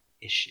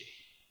issue.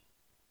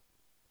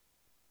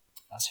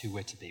 That's who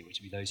we're to be. We're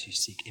to be those who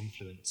seek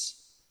influence,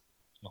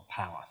 not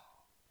power.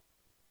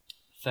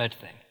 Third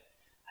thing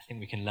I think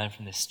we can learn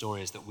from this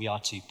story is that we are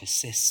to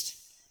persist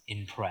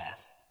in prayer.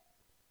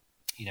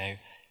 You know,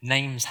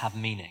 names have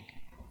meaning.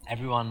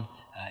 Everyone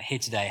here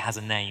today has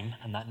a name,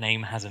 and that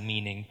name has a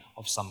meaning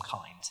of some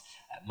kind.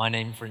 My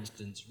name, for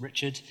instance,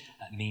 Richard,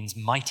 means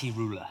mighty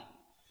ruler.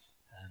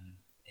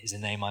 It is a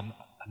name I'm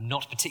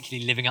not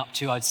particularly living up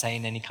to, I'd say,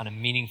 in any kind of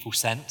meaningful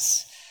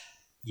sense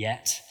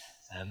yet.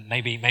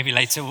 Maybe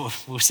later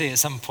we'll see at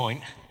some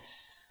point.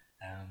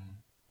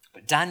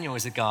 But Daniel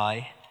is a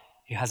guy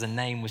who has a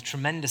name with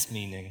tremendous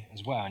meaning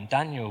as well. And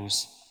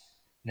Daniel's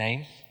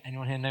name,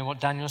 anyone here know what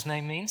Daniel's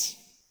name means?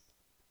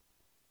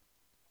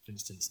 For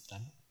instance,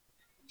 Daniel.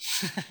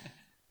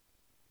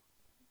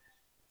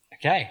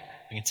 Okay,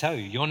 I can tell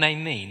you, your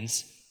name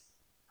means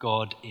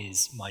God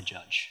is my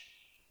judge.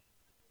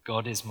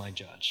 God is my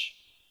judge.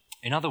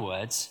 In other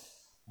words,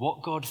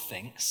 what God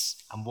thinks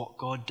and what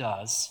God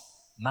does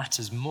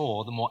matters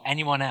more than what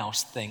anyone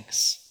else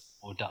thinks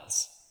or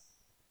does.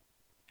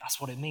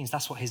 That's what it means.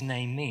 That's what his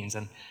name means.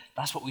 And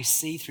that's what we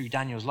see through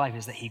Daniel's life,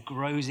 is that he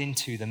grows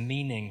into the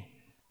meaning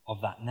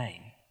of that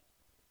name.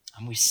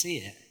 And we see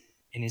it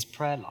in his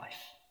prayer life.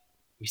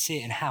 We see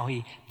it in how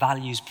he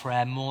values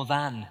prayer more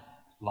than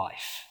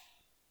life.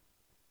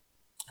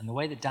 And the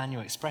way that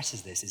Daniel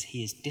expresses this is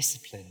he is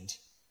disciplined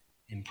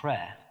in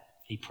prayer.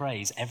 He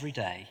prays every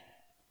day,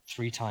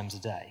 3 times a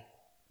day.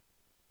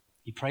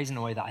 He prays in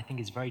a way that I think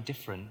is very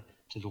different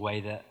to the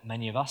way that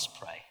many of us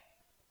pray,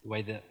 the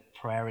way that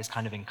prayer is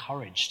kind of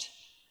encouraged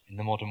in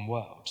the modern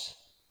world.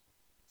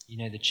 You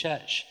know, the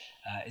church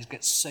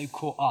gets so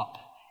caught up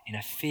in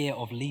a fear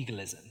of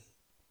legalism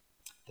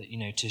that, you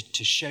know,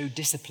 to show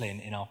discipline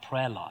in our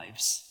prayer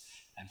lives,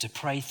 and to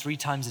pray 3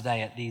 times a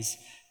day at these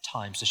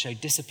times, to show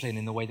discipline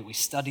in the way that we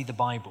study the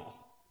Bible,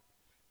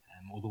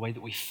 or the way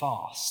that we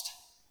fast,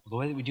 or the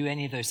way that we do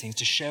any of those things,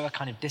 to show a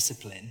kind of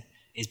discipline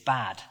is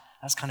bad.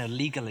 That's kind of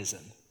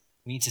legalism.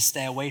 We need to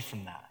stay away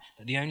from that.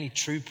 That the only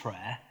true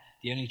prayer,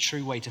 the only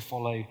true way to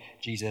follow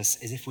Jesus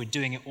is if we're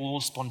doing it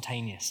all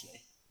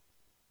spontaneously.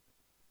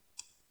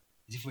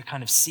 As if we're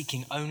kind of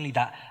seeking only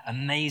that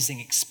amazing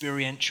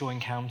experiential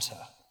encounter.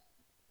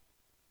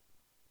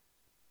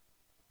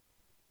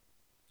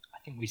 I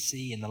think we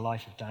see in the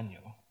life of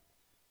Daniel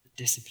that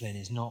discipline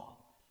is not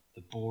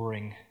the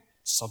boring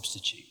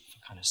substitute for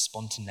kind of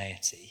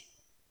spontaneity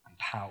and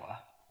power,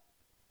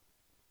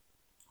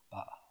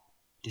 but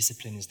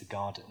discipline is the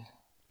garden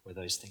where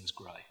those things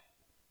grow.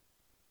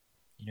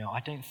 You know,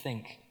 I don't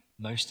think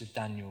most of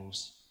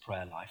Daniel's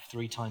prayer life,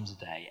 3 times a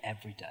day,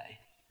 every day,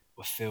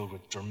 were filled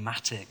with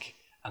dramatic,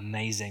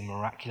 amazing,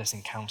 miraculous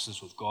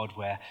encounters with God,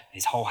 where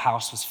his whole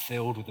house was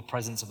filled with the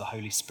presence of the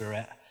Holy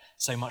Spirit,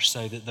 so much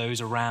so that those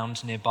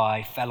around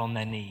nearby fell on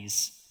their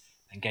knees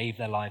and gave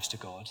their lives to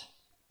God.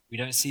 We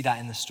don't see that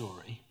in the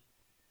story.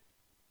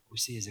 What we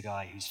see is a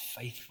guy who's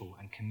faithful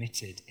and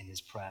committed in his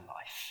prayer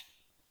life.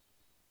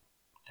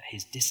 That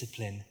his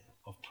discipline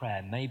of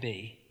prayer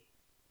maybe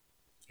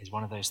is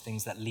one of those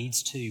things that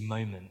leads to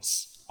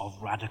moments of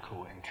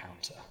radical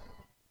encounter,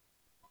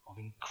 of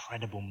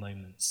incredible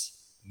moments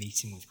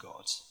meeting with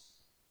God.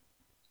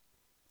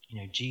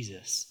 You know,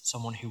 Jesus,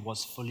 someone who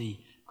was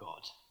fully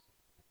God,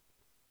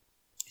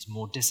 is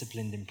more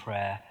disciplined in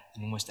prayer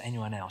than almost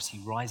anyone else.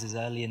 He rises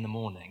early in the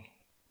morning,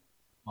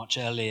 much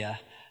earlier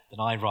than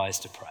I rise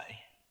to pray.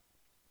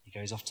 He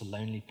goes off to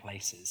lonely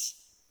places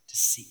to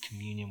seek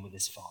communion with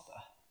his Father,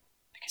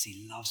 because because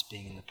he loves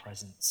being in the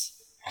presence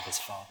of his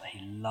Father. He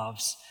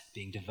loves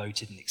being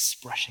devoted and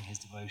expressing his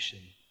devotion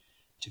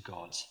to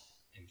God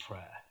in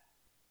prayer.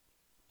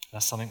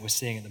 That's something we're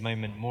seeing at the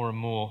moment more and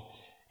more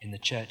in the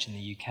church in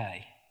the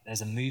UK.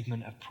 There's a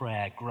movement of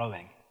prayer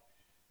growing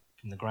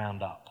from the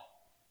ground up.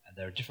 And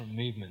there are different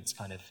movements,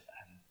 kind of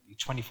the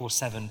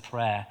 24/7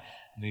 prayer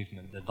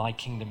movement, the Thy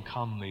Kingdom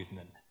Come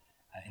movement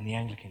in the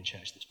Anglican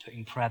Church that's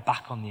putting prayer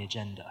back on the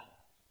agenda.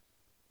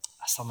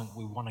 That's something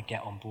we want to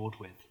get on board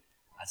with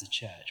as a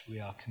church. We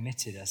are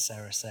committed, as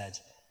Sarah said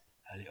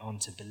early on,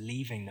 to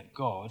believing that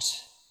God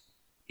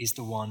is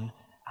the one,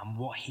 and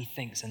what he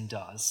thinks and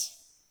does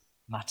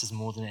matters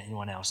more than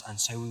anyone else. And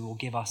so we will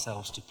give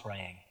ourselves to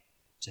praying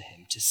to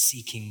him, to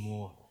seeking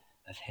more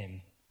of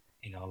him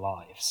in our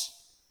lives.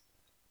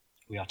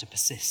 We are to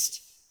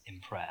persist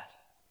in prayer.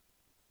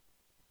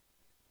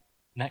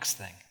 Next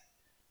thing,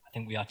 I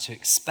think we are to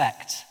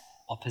expect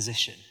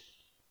opposition,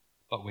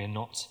 but we're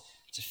not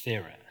to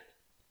fear it.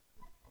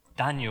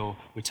 Daniel,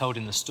 we're told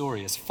in the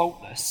story, is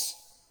faultless.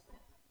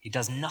 He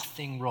does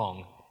nothing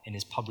wrong in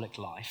his public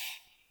life,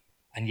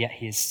 and yet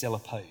he is still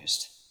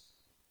opposed.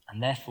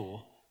 And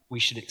therefore, we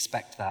should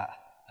expect that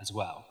as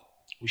well.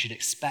 We should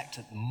expect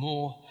that the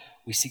more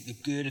we seek the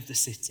good of the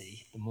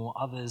city, the more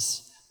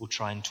others will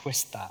try and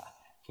twist that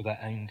for their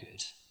own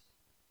good.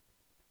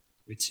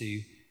 We're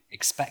to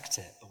expect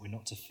it, but we're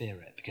not to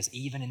fear it, because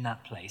even in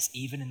that place,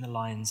 even in the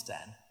lion's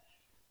den,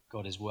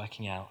 God is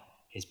working out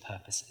his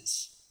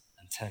purposes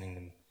and turning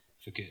them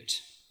for good.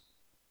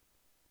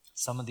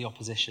 Some of the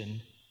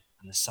opposition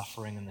and the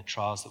suffering and the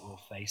trials that we'll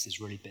face is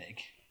really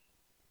big,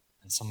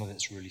 and some of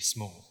it's really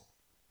small.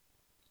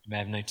 You may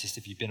have noticed,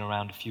 if you've been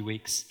around a few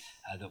weeks,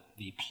 that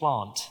the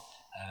plant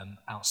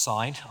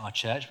outside our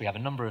church, we have a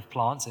number of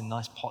plants in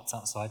nice pots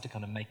outside to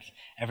kind of make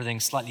everything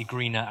slightly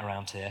greener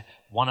around here.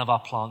 One of our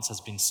plants has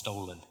been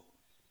stolen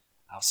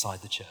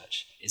outside the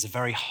church. It's a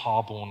very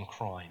hard-born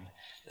crime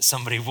that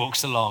somebody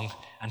walks along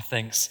and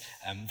thinks,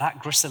 that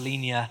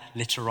Griselinia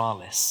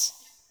littoralis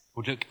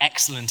would look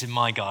excellent in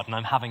my garden,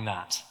 I'm having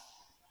that.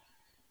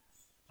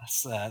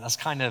 That's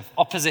kind of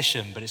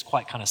opposition, but it's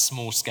quite kind of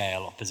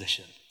small-scale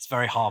opposition. It's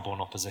very hard-born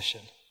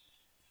opposition.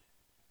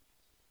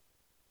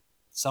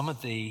 Some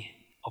of the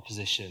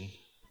opposition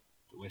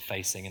that we're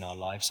facing in our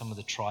lives, some of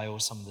the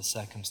trials, some of the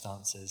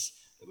circumstances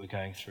that we're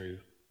going through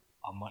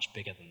are much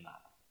bigger than that.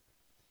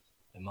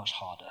 They're much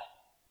harder.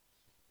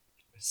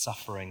 We're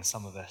suffering,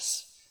 some of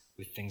us,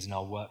 with things in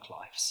our work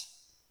lives,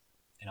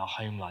 in our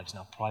home lives, in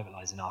our private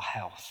lives, in our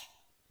health.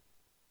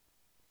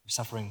 We're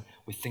suffering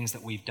with things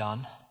that we've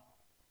done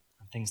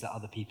and things that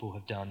other people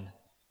have done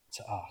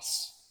to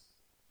us.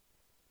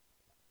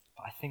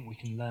 But I think we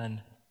can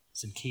learn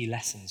some key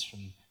lessons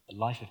from the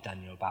life of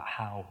Daniel about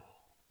how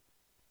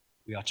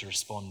we are to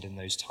respond in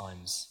those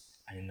times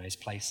and in those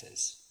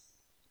places.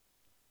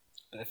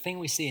 But the thing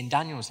we see in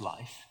Daniel's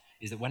life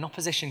is that when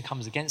opposition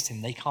comes against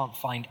him, they can't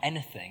find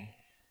anything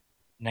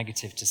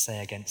negative to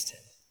say against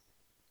him.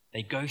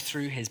 They go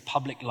through his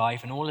public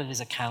life and all of his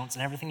accounts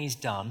and everything he's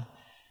done.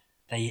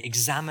 They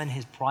examine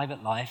his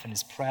private life and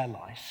his prayer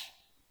life,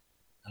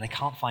 and they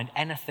can't find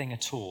anything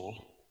at all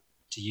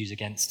to use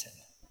against him.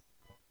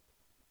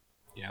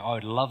 You know, I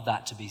would love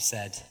that to be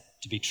said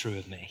to be true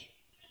of me.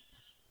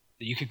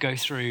 That you could go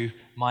through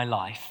my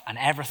life and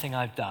everything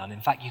I've done.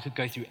 In fact, you could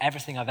go through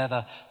everything I've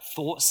ever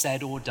thought,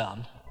 said, or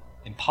done,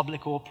 in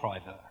public or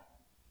private,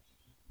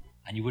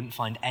 and you wouldn't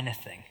find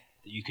anything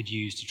that you could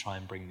use to try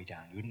and bring me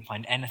down. You wouldn't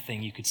find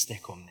anything you could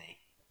stick on me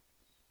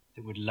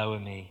that would lower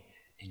me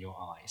in your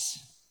eyes.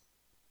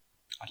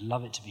 I'd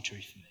love it to be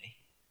true for me,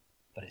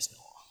 but it's not.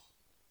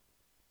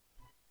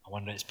 I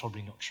wonder it's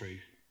probably not true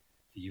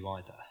for you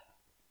either.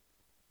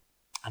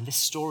 And this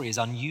story is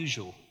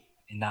unusual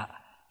in that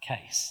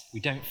case. We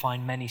don't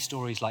find many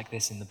stories like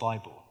this in the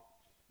Bible.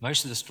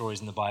 Most of the stories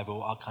in the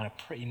Bible are kind of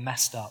pretty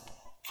messed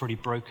up, pretty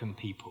broken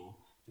people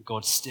that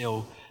God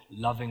still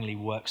lovingly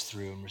works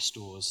through and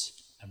restores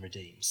and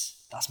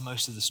redeems. That's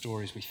most of the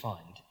stories we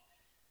find.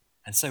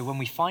 And so when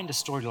we find a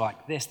story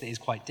like this that is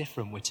quite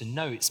different, we're to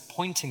know it's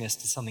pointing us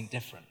to something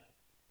different.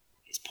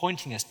 It's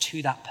pointing us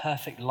to that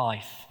perfect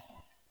life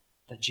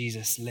that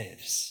Jesus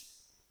lives.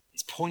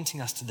 It's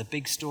pointing us to the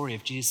big story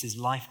of Jesus'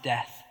 life,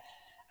 death,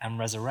 and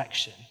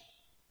resurrection.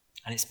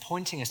 And it's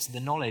pointing us to the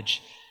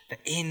knowledge that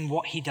in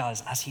what he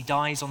does as he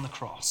dies on the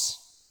cross,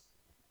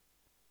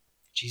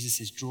 Jesus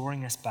is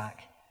drawing us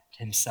back to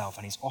himself,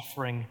 and he's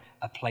offering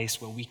a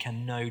place where we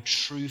can know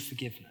true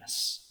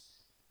forgiveness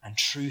and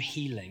true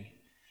healing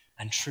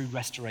and true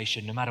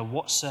restoration, no matter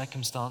what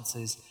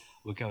circumstances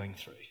we're going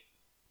through,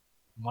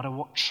 no matter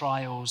what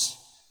trials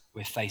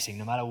we're facing,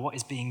 no matter what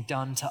is being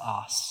done to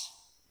us,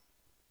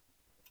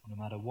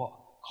 no matter what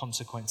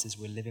consequences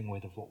we're living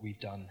with of what we've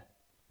done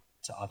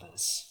to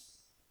others.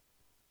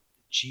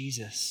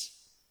 Jesus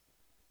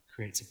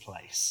creates a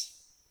place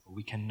where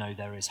we can know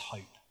there is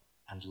hope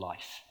and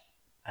life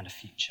and a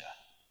future.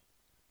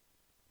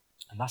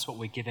 And that's what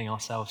we're giving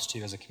ourselves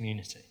to as a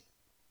community.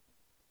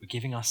 We're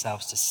giving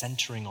ourselves to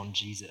centering on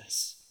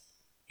Jesus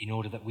in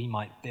order that we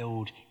might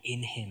build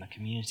in him a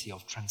community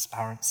of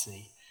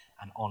transparency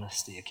and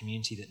honesty, a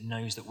community that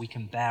knows that we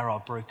can bear our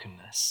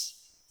brokenness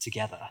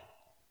together,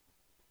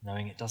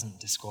 knowing it doesn't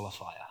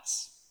disqualify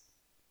us.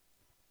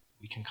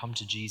 We can come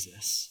to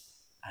Jesus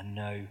and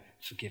know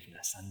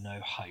forgiveness and know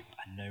hope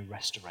and know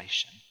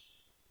restoration.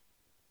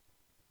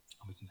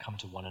 And we can come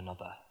to one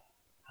another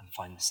and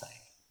find the same.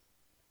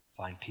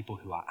 Find people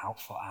who are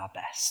out for our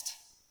best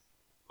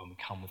when we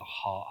come with a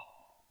heart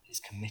that is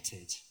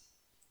committed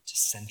to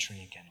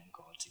centering again on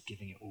God, to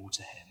giving it all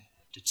to him,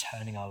 to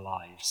turning our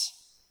lives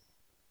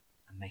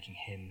and making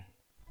him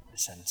the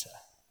center.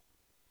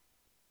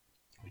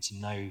 We're to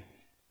know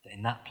that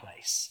in that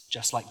place,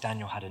 just like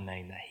Daniel had a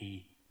name that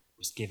he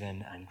was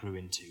given and grew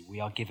into, we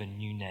are given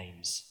new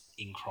names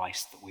in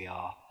Christ that we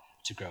are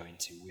to grow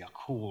into. We are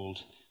called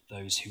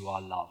those who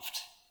are loved,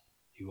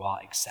 who are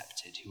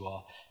accepted, who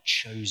are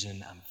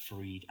chosen and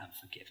freed and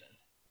forgiven.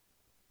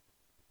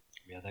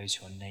 We are those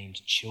who are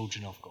named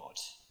children of God,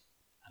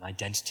 an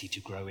identity to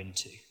grow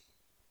into.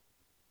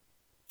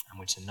 And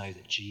we're to know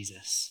that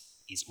Jesus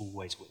is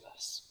always with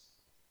us.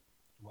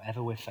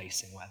 Whatever we're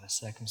facing, whatever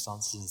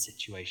circumstances and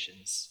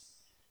situations,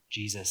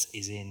 Jesus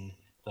is in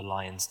the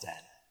lion's den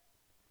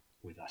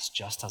with us,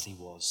 just as he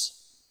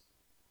was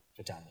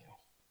for Daniel.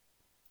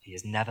 He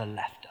has never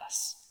left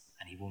us,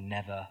 and he will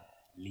never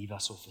leave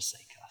us or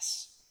forsake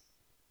us.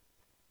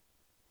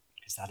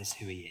 Because that is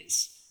who he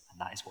is,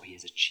 and that is what he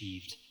has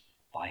achieved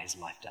by his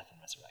life, death,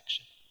 and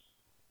resurrection.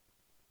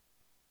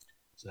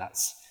 So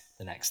that's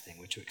the next thing.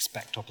 We're to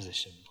expect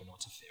opposition, but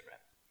not to fear it.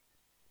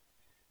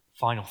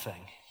 Final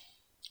thing,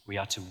 we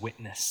are to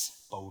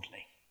witness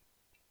boldly.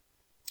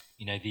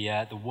 You know,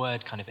 the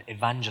word kind of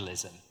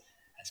evangelism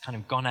has kind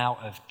of gone out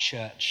of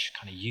church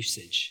kind of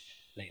usage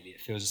lately. It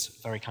feels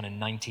very kind of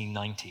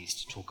 1990s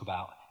to talk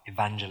about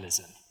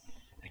evangelism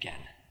again.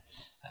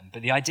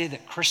 But the idea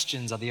that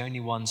Christians are the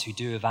only ones who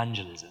do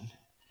evangelism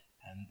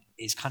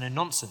is kind of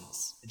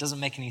nonsense. It doesn't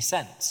make any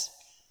sense.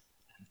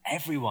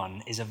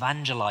 Everyone is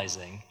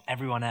evangelizing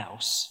everyone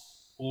else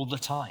all the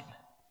time.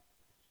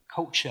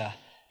 Culture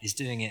is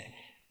doing it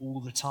all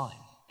the time.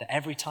 That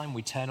every time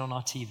we turn on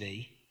our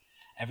TV,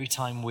 every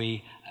time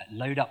we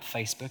load up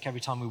Facebook,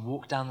 every time we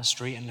walk down the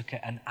street and look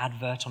at an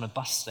advert on a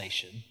bus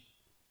station,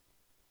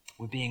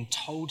 we're being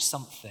told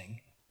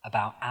something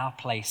about our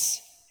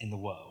place in the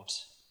world.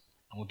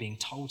 And we're being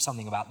told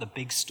something about the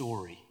big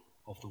story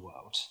of the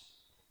world.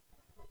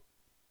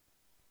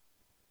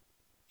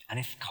 And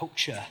if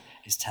culture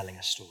is telling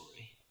a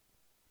story,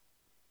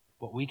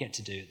 what we get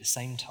to do at the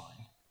same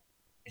time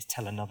is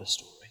tell another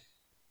story,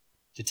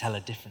 to tell a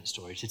different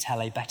story, to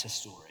tell a better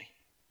story.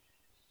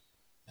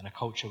 And a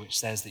culture which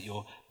says that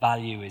your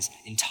value is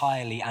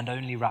entirely and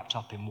only wrapped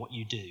up in what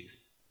you do,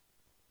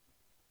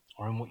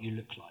 or in what you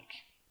look like,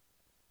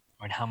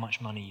 or in how much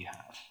money you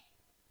have.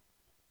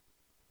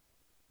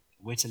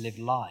 We're to live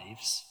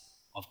lives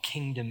of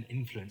kingdom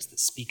influence that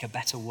speak a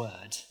better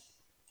word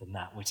than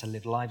that. We're to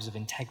live lives of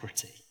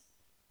integrity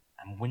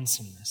and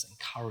winsomeness and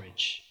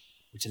courage.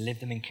 We're to live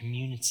them in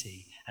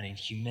community and in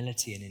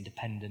humility and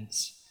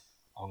independence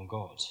on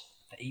God.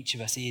 That each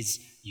of us is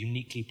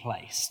uniquely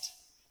placed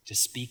to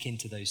speak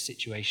into those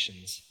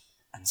situations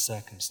and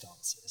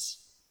circumstances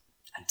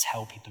and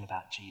tell people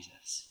about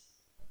Jesus.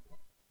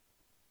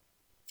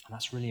 And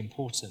that's really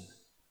important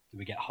that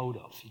we get hold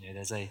of. You know,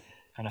 there's a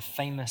kind of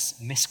famous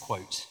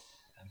misquote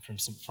from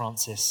St.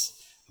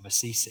 Francis of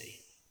Assisi.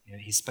 You know,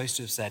 he's supposed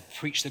to have said,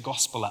 "Preach the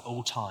gospel at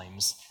all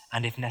times,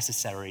 and if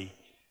necessary,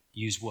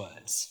 use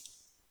words."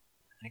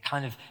 And it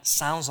kind of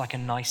sounds like a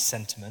nice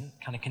sentiment,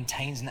 kind of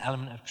contains an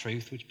element of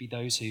truth, which be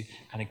those who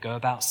kind of go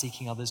about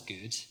seeking others'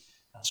 good.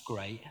 That's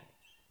great.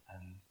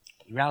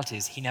 But the reality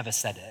is he never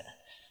said it.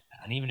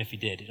 And even if he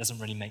did, it doesn't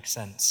really make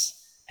sense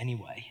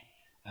anyway.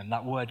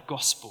 That word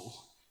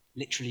gospel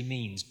literally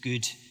means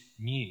good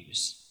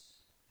news.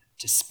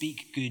 To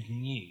speak good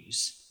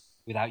news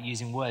without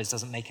using words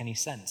doesn't make any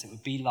sense. It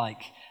would be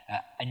like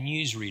a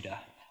newsreader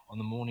on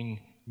the morning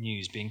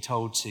news being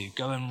told to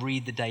go and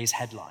read the day's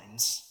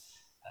headlines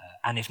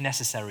and if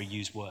necessary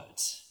use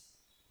words.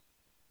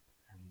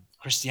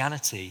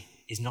 Christianity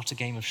is not a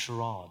game of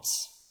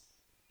charades.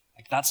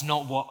 Like, that's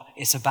not what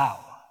it's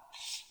about.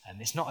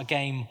 It's not a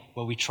game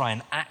where we try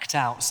and act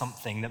out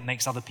something that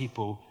makes other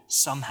people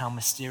somehow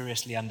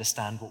mysteriously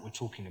understand what we're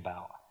talking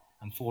about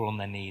and fall on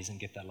their knees and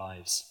give their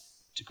lives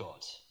to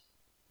God.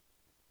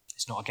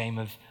 It's not a game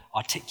of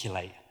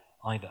articulate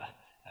either.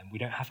 We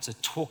don't have to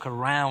talk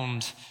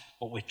around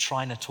what we're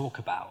trying to talk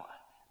about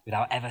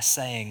without ever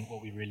saying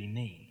what we really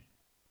mean.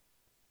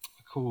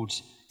 We're called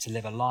to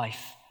live a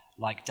life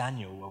like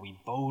Daniel, where we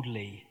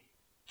boldly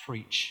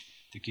preach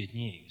the good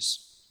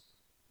news.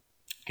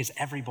 Because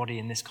everybody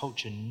in this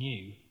culture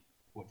knew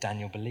what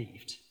Daniel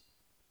believed.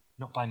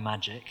 Not by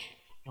magic,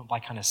 not by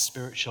kind of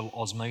spiritual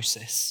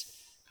osmosis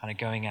kind of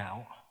going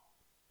out,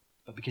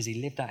 but because he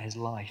lived out his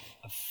life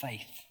of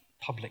faith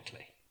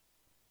publicly.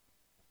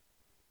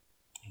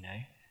 You know,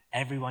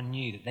 everyone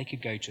knew that they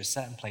could go to a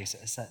certain place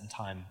at a certain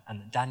time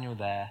and that Daniel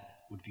there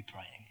would be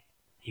praying.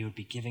 He would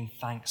be giving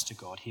thanks to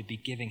God. He'd be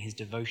giving his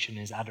devotion,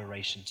 his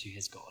adoration to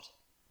his God.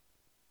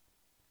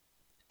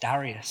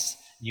 Darius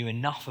knew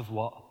enough of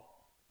what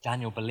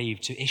Daniel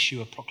believed to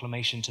issue a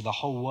proclamation to the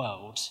whole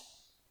world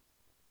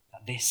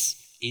that this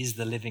is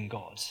the living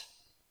God,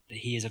 that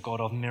he is a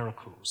God of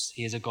miracles,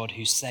 he is a God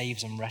who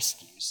saves and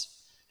rescues,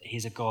 that he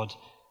is a God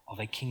of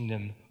a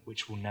kingdom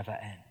which will never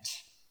end.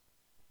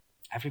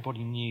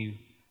 Everybody knew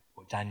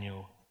what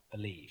Daniel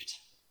believed.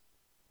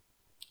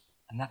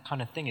 And that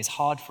kind of thing is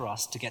hard for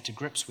us to get to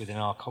grips with in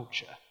our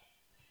culture.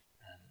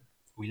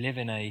 We live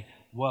in a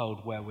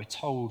world where we're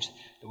told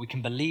that we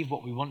can believe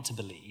what we want to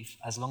believe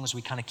as long as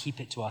we kind of keep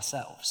it to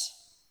ourselves,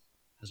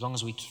 as long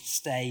as we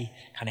stay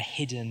kind of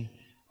hidden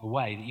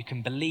away. That you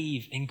can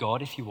believe in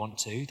God if you want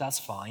to, that's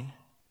fine.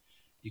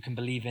 You can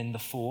believe in the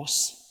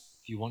Force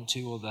if you want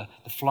to, or the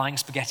flying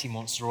spaghetti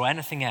monster, or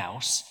anything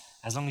else,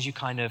 as long as you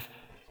kind of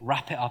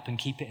wrap it up and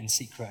keep it in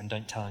secret and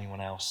don't tell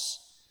anyone else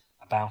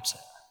about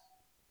it.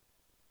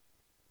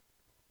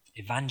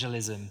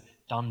 Evangelism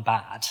done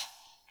bad,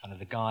 kind of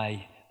the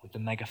guy with the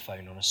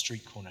megaphone on a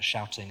street corner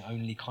shouting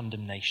only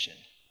condemnation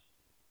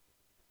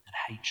and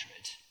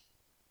hatred,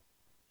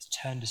 has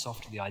turned us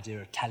off to the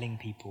idea of telling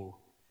people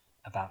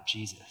about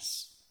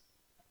Jesus.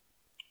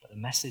 But the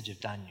message of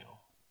Daniel,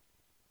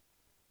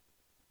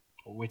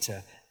 what we're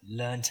to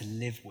learn to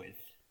live with,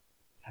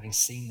 having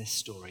seen this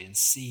story and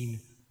seen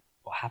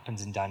what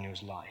happens in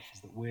Daniel's life,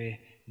 is that we're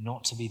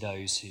not to be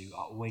those who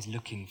are always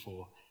looking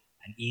for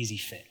an easy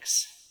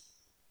fix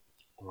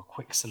or a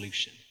quick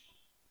solution.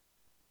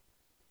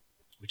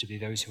 We're to be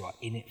those who are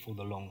in it for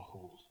the long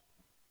haul.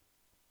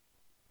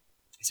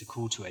 It's a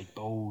call to a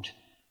bold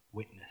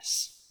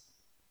witness,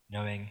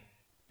 knowing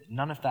that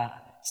none of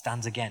that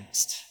stands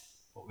against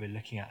what we were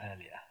looking at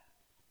earlier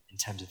in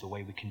terms of the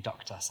way we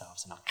conduct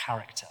ourselves and our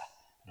character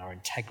and our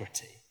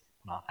integrity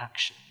and our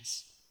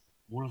actions.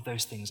 All of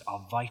those things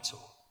are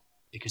vital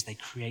because they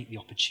create the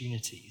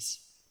opportunities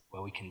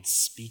where we can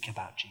speak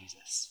about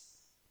Jesus,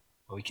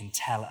 where we can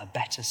tell a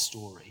better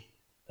story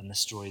than the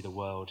story the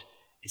world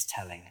is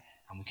telling,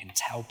 and we can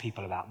tell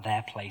people about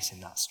their place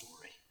in that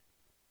story.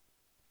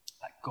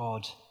 That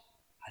God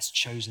has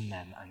chosen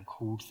them and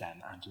called them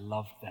and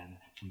loved them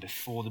from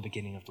before the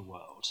beginning of the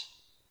world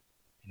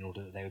in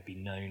order that they would be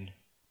known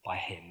by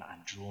him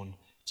and drawn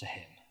to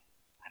him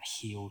and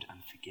healed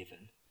and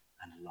forgiven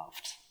and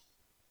loved.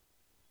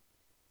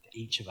 That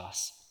each of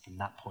us from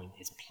that point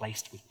is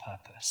placed with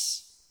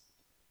purpose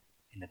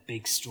in the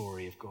big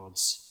story of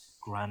God's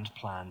grand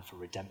plan for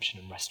redemption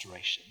and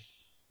restoration,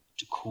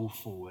 to call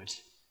forward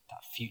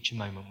that future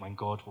moment when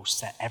God will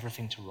set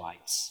everything to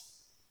rights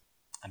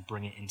and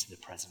bring it into the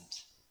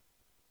present.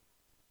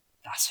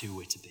 That's who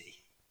we're to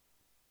be.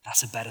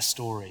 That's a better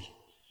story.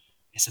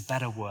 It's a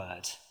better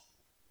word.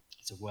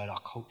 It's a word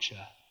our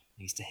culture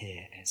needs to hear.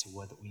 And it's a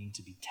word that we need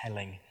to be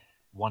telling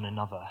one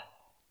another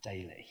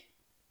daily.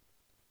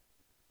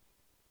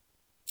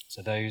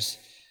 So those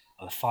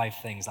are the 5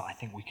 things that I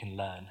think we can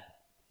learn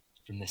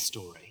from this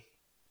story.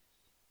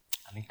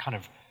 And then kind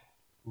of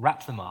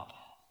wrap them up,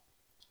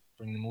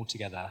 bring them all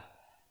together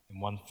in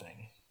one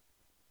thing.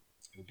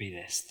 It would be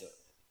this, that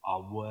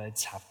our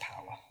words have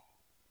power.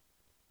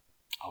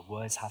 Our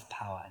words have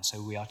power, and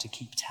so we are to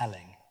keep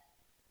telling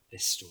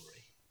this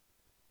story.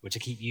 We're to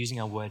keep using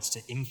our words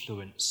to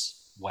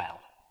influence well,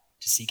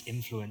 to seek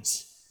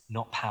influence,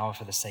 not power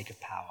for the sake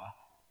of power,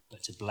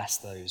 but to bless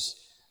those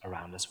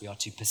around us. We are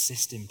to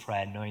persist in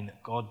prayer, knowing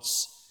that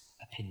God's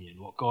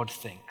opinion, what God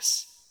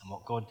thinks, and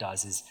what God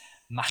does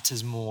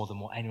matters more than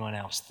what anyone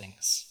else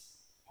thinks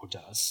or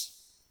does.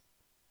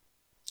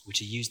 We're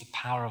to use the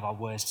power of our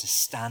words to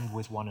stand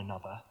with one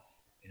another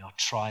in our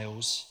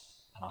trials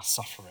and our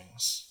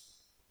sufferings,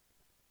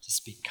 to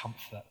speak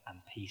comfort and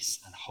peace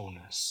and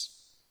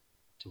wholeness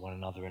to one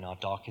another in our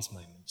darkest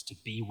moments, to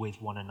be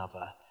with one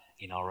another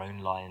in our own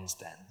lions'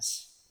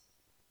 dens.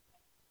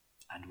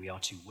 And we are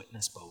to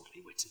witness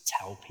boldly. We're to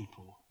tell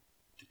people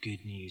the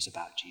good news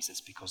about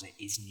Jesus because it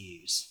is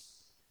news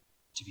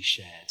to be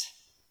shared,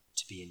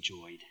 to be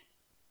enjoyed,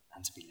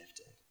 and to be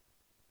lived in.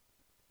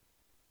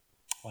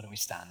 Why don't we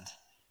stand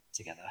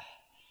together?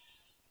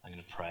 I'm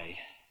going to pray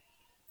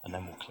and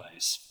then we'll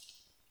close.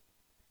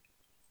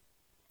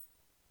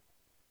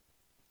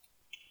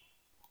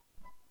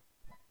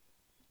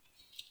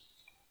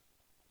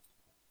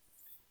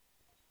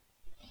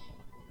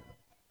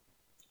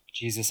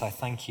 Jesus, I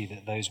thank you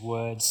that those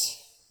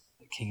words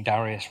that King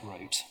Darius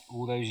wrote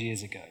all those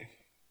years ago,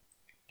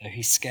 though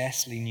he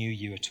scarcely knew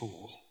you at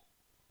all,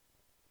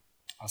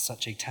 are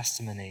such a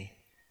testimony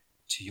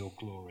to your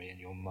glory and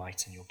your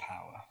might and your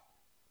power.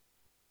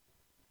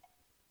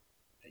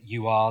 That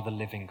you are the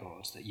living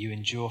God, that you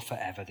endure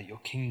forever, that your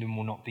kingdom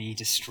will not be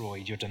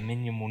destroyed, your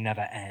dominion will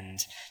never end,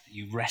 that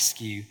you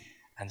rescue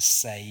and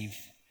save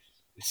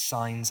with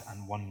signs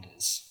and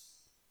wonders.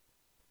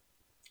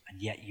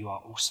 And yet you are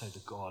also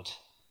the God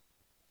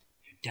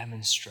who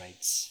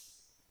demonstrates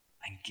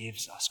and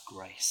gives us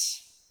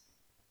grace.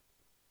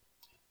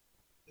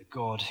 The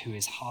God who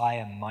is high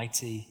and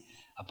mighty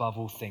above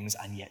all things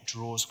and yet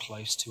draws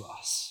close to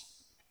us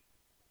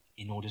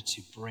in order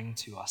to bring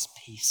to us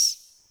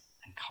peace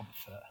and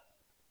comfort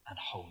and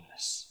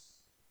wholeness.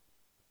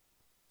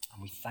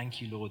 And we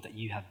thank you, Lord, that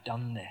you have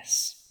done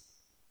this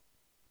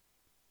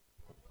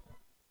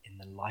in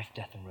the life,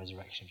 death, and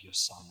resurrection of your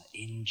Son, that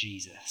in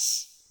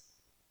Jesus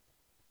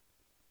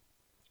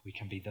we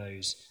can be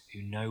those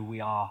who know we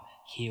are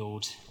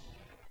healed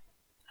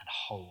and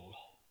whole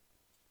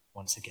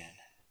once again.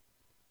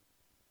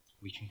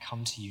 We can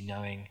come to you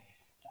knowing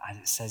that, as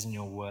it says in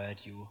your word,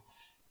 your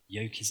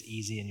yoke is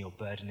easy and your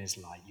burden is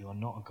light. You are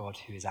not a God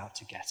who is out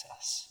to get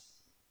us.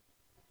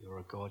 You're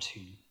a God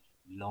who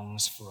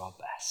longs for our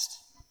best,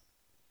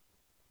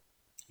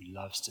 who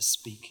loves to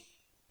speak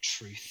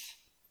truth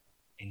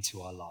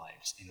into our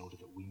lives in order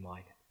that we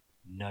might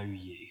know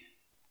you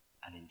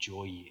and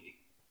enjoy you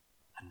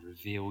and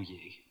reveal you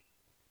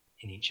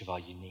in each of our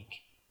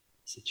unique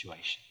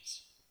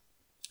situations.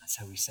 And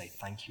so we say,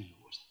 thank you,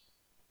 Lord.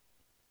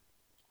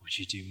 Would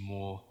you do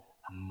more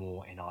and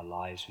more in our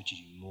lives? Would you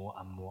do more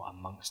and more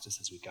amongst us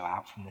as we go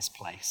out from this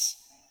place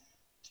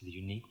to the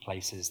unique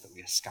places that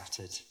we are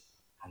scattered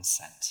and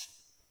sent?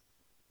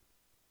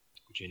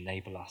 Would you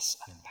enable us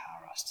and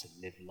empower us to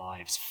live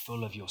lives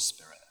full of your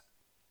Spirit?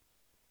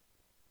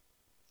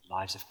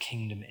 Lives of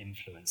kingdom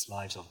influence,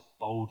 lives of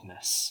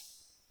boldness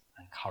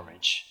and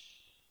courage.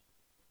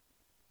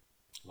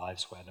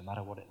 Lives where no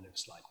matter what it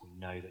looks like, we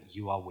know that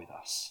you are with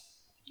us,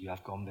 that you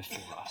have gone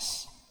before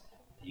us,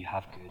 that you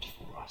have good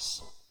for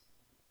us.